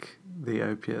like the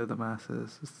opiate of the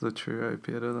masses. It's the true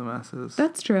opiate of the masses.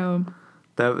 That's true.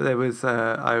 There was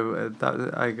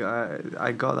I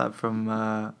got that from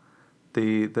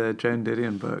the Joan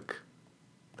Didion book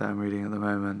that I'm reading at the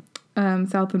moment.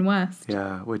 South and West.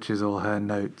 Yeah, which is all her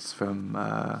notes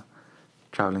from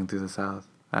traveling through the South,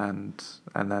 and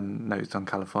then notes on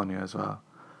California as well.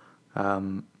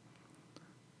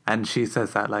 And she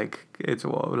says that like it's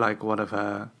like one of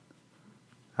her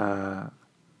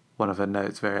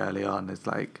notes very early on is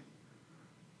like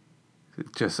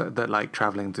just that like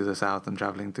traveling through the South and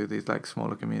traveling through these like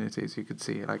smaller communities, you could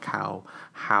see like how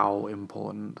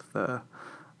important the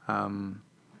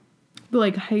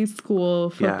like high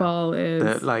school football is.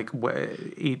 That like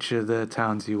each of the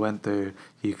towns you went through,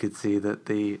 you could see that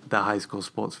the high school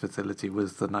sports facility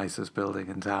was the nicest building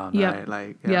in town. Yep. Right?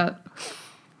 Like yeah.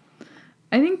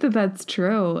 I think that that's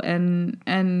true, and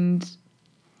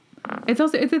it's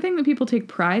a thing that people take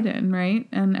pride in, right?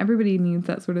 And everybody needs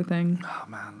that sort of thing. Oh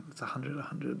man, it's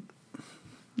 100.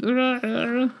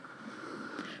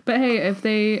 But hey, if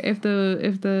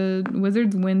the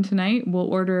Wizards win tonight,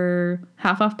 we'll order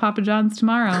half off Papa John's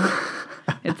tomorrow.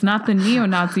 It's not the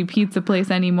neo-Nazi pizza place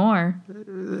anymore.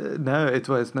 No, it's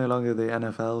no longer the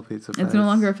NFL pizza place. It's no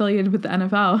longer affiliated with the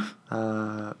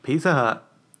NFL. Pizza Hut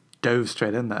dove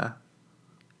straight in there.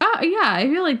 Oh yeah, I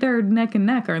feel like they're neck and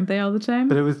neck, aren't they, all the time?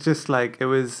 But it was just like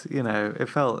it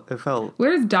felt.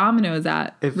 Where's Domino's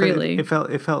at? Really? It felt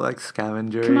like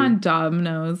scavenger. Come on,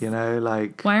 Domino's.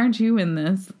 Like why aren't you in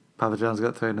this? Papa John's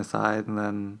got thrown aside, and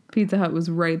then Pizza Hut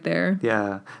was right there.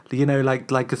 Yeah,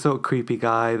 like a sort of creepy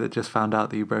guy that just found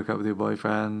out that you broke up with your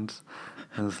boyfriend,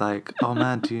 and it's like, oh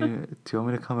man, do you want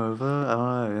me to come over?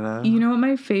 I don't know, You know what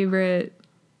my favorite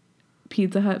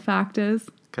Pizza Hut fact is?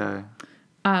 Okay.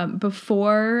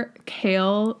 Before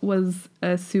kale was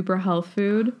a super health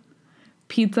food,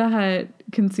 Pizza Hut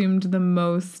consumed the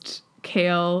most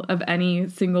kale of any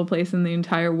single place in the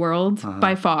entire world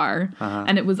by far.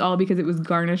 And it was all because it was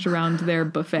garnished around their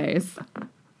buffets.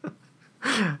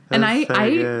 And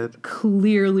I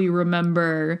clearly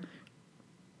remember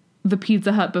the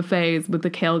Pizza Hut buffets with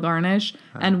the kale garnish.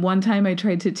 And one time I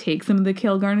tried to take some of the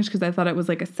kale garnish because I thought it was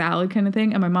like a salad kind of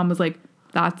thing. And my mom was like,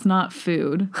 that's not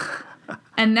food.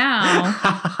 And now...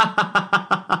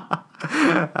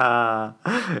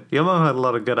 your mom had a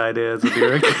lot of good ideas when you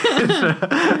were a kid.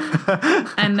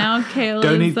 And now kale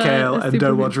don't eat kale and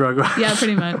don't watch Rugrats. Yeah,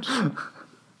 pretty much. And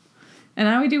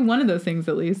now we do one of those things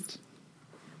at least.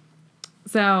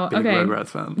 So, Big okay. Rugrats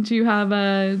fan. Do you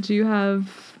have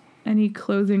any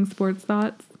closing sports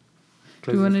thoughts?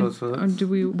 Or do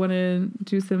we want to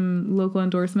do some local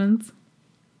endorsements?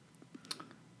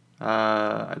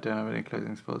 I don't have any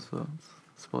closing sports thoughts.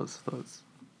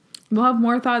 We'll have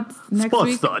more thoughts next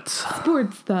week. Sports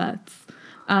thoughts.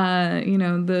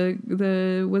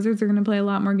 The Wizards are gonna play a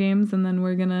lot more games, and then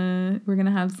we're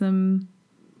gonna have some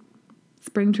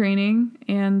spring training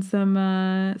and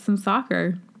some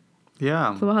soccer.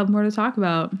 Yeah. So we'll have more to talk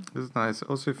about. This is nice.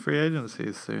 Also, free agency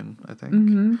is soon, I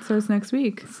think. Starts next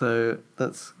week. So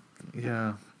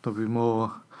there'll be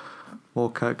more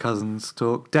Kirk Cousins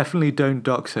talk. Definitely don't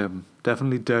dox him.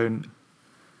 Definitely don't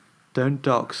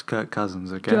dox Kirk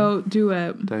Cousins, okay? Don't do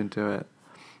it. Don't do it.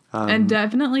 And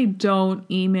definitely don't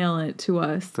email it to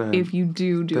us if you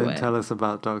do it. Don't tell us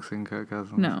about doxing Kirk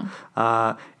Cousins. No.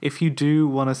 If you do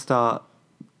want to start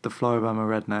the Floribama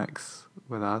Rednecks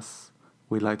with us,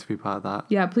 we'd like to be part of that.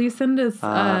 Yeah, please send us...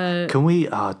 can we...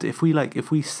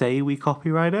 if we say we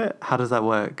copyright it, how does that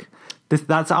work?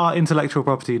 That's our intellectual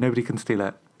property. Nobody can steal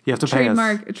it. You have to pay us.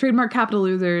 Trademark Capital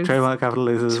Losers. Trademark Capital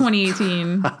Losers.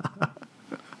 2018.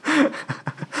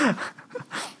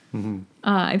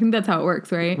 I think that's how it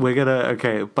works, right? We're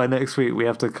gonna by next week we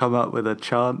have to come up with a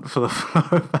chant for the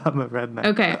Floribama Redneck.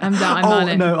 Okay, I'm down. I'm on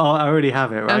it. No, I already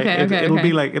have it, right? It'll okay.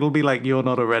 be like you're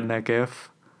not a redneck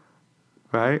if,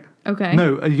 right? Okay.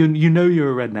 No, you know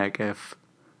you're a redneck if,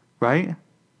 right?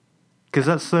 Because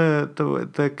that's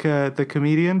the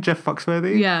comedian Jeff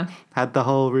Foxworthy. Yeah. Had the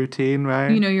whole routine,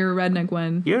 right? You know you're a redneck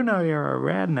when. You know you're a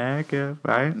redneck if,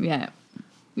 right? Yeah.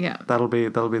 Yeah. That'll be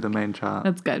the main chant.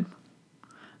 That's good.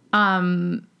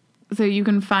 So you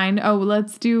can find. Oh,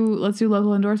 let's do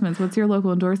local endorsements. What's your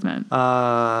local endorsement?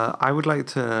 I would like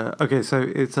to. Okay, so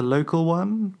it's a local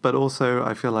one, but also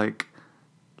I feel like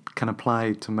can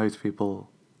apply to most people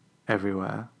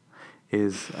everywhere.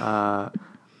 Is I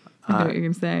know what you're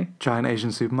gonna say. giant Asian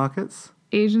supermarkets.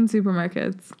 Asian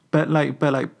supermarkets. But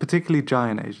particularly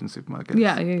giant Asian supermarkets.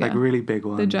 Yeah. Like really big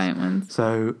ones. The giant ones.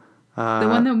 So The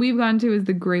one that we've gone to is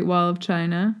the Great Wall of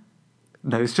China.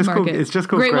 no, it's just Market. called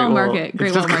Great Wall Wall Market.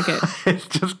 Great Wall Market. It's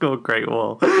just called Great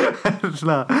Wall. It's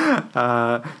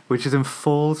not. Which is in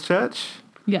Falls Church.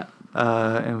 Yeah.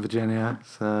 In Virginia.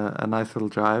 It's a nice little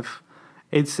drive.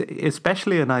 It's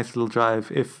especially a nice little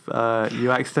drive if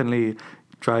you accidentally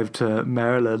drive to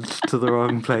Maryland to the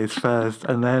wrong place first,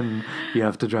 and then you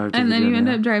have to drive to And Virginia. then you end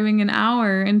up driving an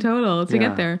hour in total to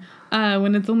get there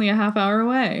when it's only a half hour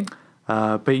away.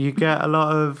 But you get a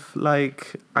lot of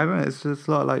like I don't know. It's just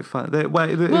a lot of like fun. There's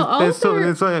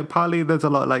partly there's a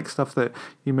lot of like stuff that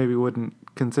you maybe wouldn't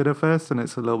consider first, and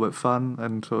it's a little bit fun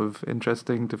and sort of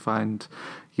interesting to find,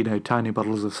 tiny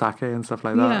bottles of sake and stuff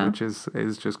like that, which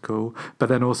is just cool. But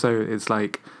then also it's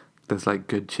like there's like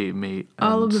good cheap meat.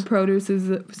 All of the produce is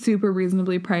super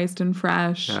reasonably priced and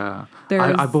fresh. Yeah,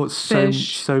 There's I bought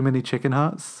fish. so many chicken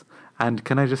hearts. And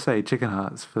can I just say, chicken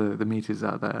hearts for the meaters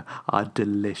out there are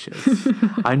delicious.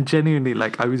 I'm genuinely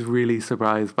I was really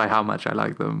surprised by how much I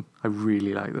like them. I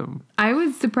really like them. I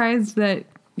was surprised that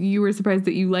you were surprised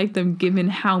that you liked them given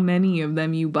how many of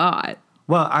them you bought.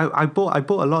 Well, I bought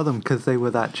a lot of them because they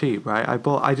were that cheap, right? I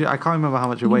can't remember how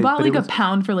much it weighed. You bought a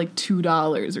pound for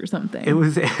 $2 or something. It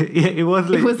was it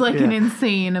was an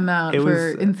insane amount for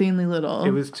insanely little.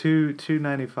 It was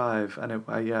 $2.95, and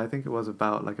I think it was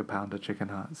about a pound of chicken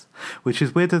hearts, which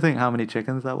is weird to think how many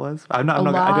chickens that was. I don't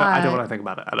want to think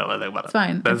about it. It's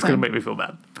fine. That's going to make me feel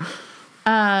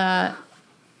bad.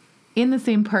 In the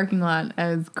same parking lot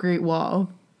as Great Wall,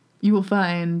 you will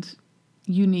find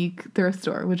Unique Thrift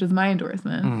Store, which is my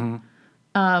endorsement,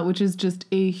 which is just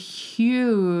a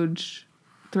huge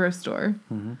thrift store.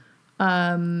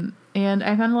 And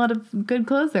I found a lot of good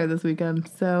clothes there this weekend,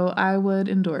 so I would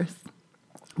endorse.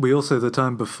 We also, the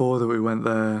time before that we went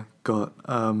there, got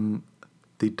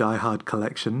the Die Hard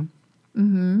collection.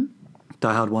 Die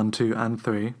Hard 1, 2, and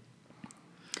 3.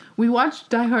 We watched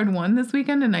Die Hard 1 this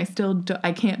weekend, and I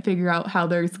can't figure out how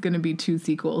there's going to be 2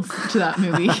 sequels to that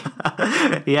movie.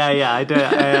 Yeah, I do.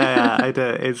 I do.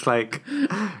 It's like,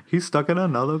 he's stuck in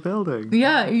another building.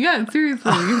 Yeah,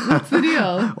 seriously. What's the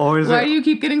deal? Why do you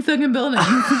keep getting stuck in buildings?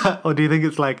 Or do you think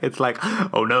it's like,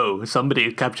 oh no,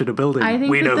 somebody captured a building.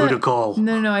 We know who to call.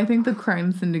 No, I think the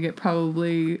crime syndicate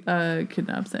probably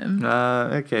kidnaps him.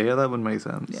 Okay, yeah, that would make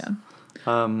sense. Yeah.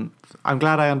 I'm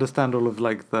glad I understand all of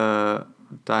the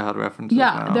Die Hard references.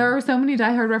 Yeah, now. there are so many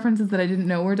Die Hard references that I didn't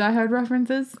know were Die Hard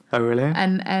references. Oh, really?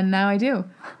 And now I do.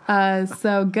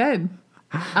 So good.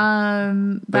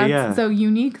 So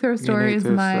Unique Thrift Store is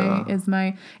my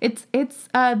it's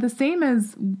the same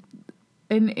as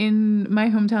in my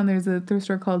hometown. There's a thrift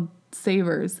store called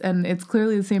Savers, and it's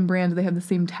clearly the same brand. They have the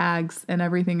same tags, and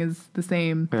everything is the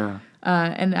same. Yeah.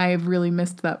 And I have really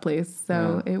missed that place.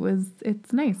 So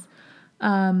it's nice.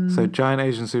 So giant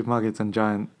Asian supermarkets and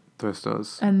giant thrift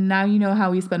stores. And now you know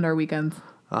how we spend our weekends.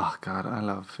 Oh God,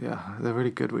 they're really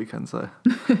good weekends though.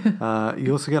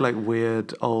 You also get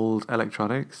weird old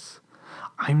electronics.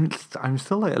 I'm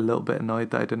still a little bit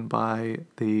annoyed that I didn't buy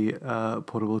the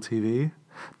portable TV.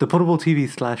 The portable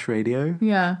TV / radio.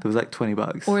 Yeah. That was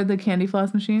 $20. Or the candy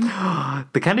floss machine.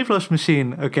 The candy floss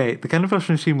machine. Okay, the candy floss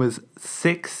machine was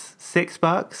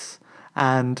 $6.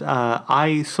 And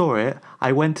I saw it.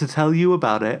 I went to tell you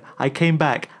about it. I came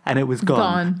back and it was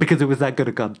gone. Because it was that good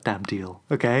a goddamn deal.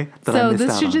 Okay? So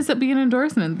this should just be an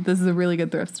endorsement. This is a really good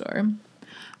thrift store.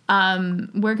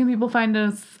 Where can people find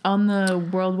us on the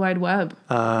World Wide Web?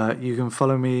 You can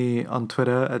follow me on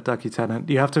Twitter at Ducky Tennant.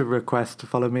 You have to request to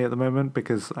follow me at the moment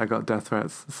because I got death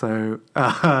threats. So,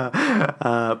 but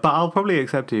I'll probably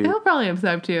accept you. He'll probably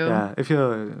accept you. Yeah, if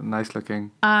you're nice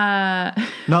looking.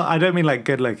 No, I don't mean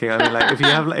good looking. I mean if you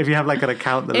have an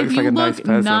account that looks like a nice person. If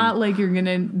you look not like you're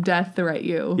gonna death threat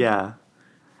you. Yeah.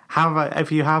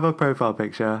 If you have a profile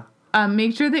picture.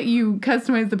 Make sure that you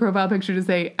customize the profile picture to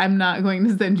say, I'm not going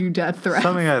to send you death threats.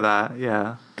 Something like that,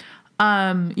 yeah.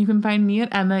 You can find me at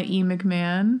Emma E.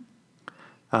 McMahon.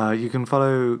 You can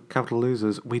follow Capital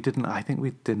Losers. I think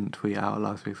we didn't tweet out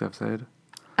last week's episode.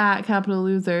 At Capital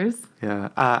Losers. Yeah.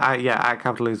 At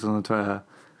Capital Losers on Twitter.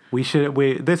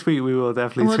 This week we will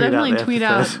definitely tweet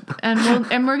out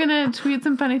and we're gonna tweet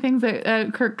some funny things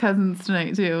at Kirk Cousins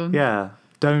tonight too. Yeah.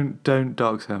 Don't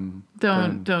dox him.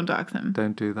 Don't dox him.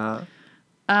 Don't do that.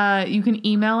 You can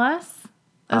email us,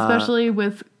 especially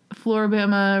with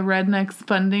Floribama Rednecks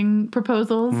funding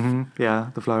proposals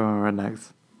Yeah, the Floribama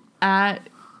Rednecks. at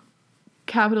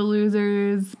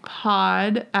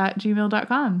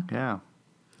capitalloserspod@gmail.com. Yeah.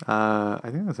 I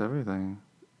think that's everything.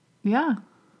 Yeah.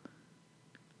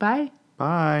 Bye.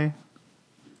 Bye.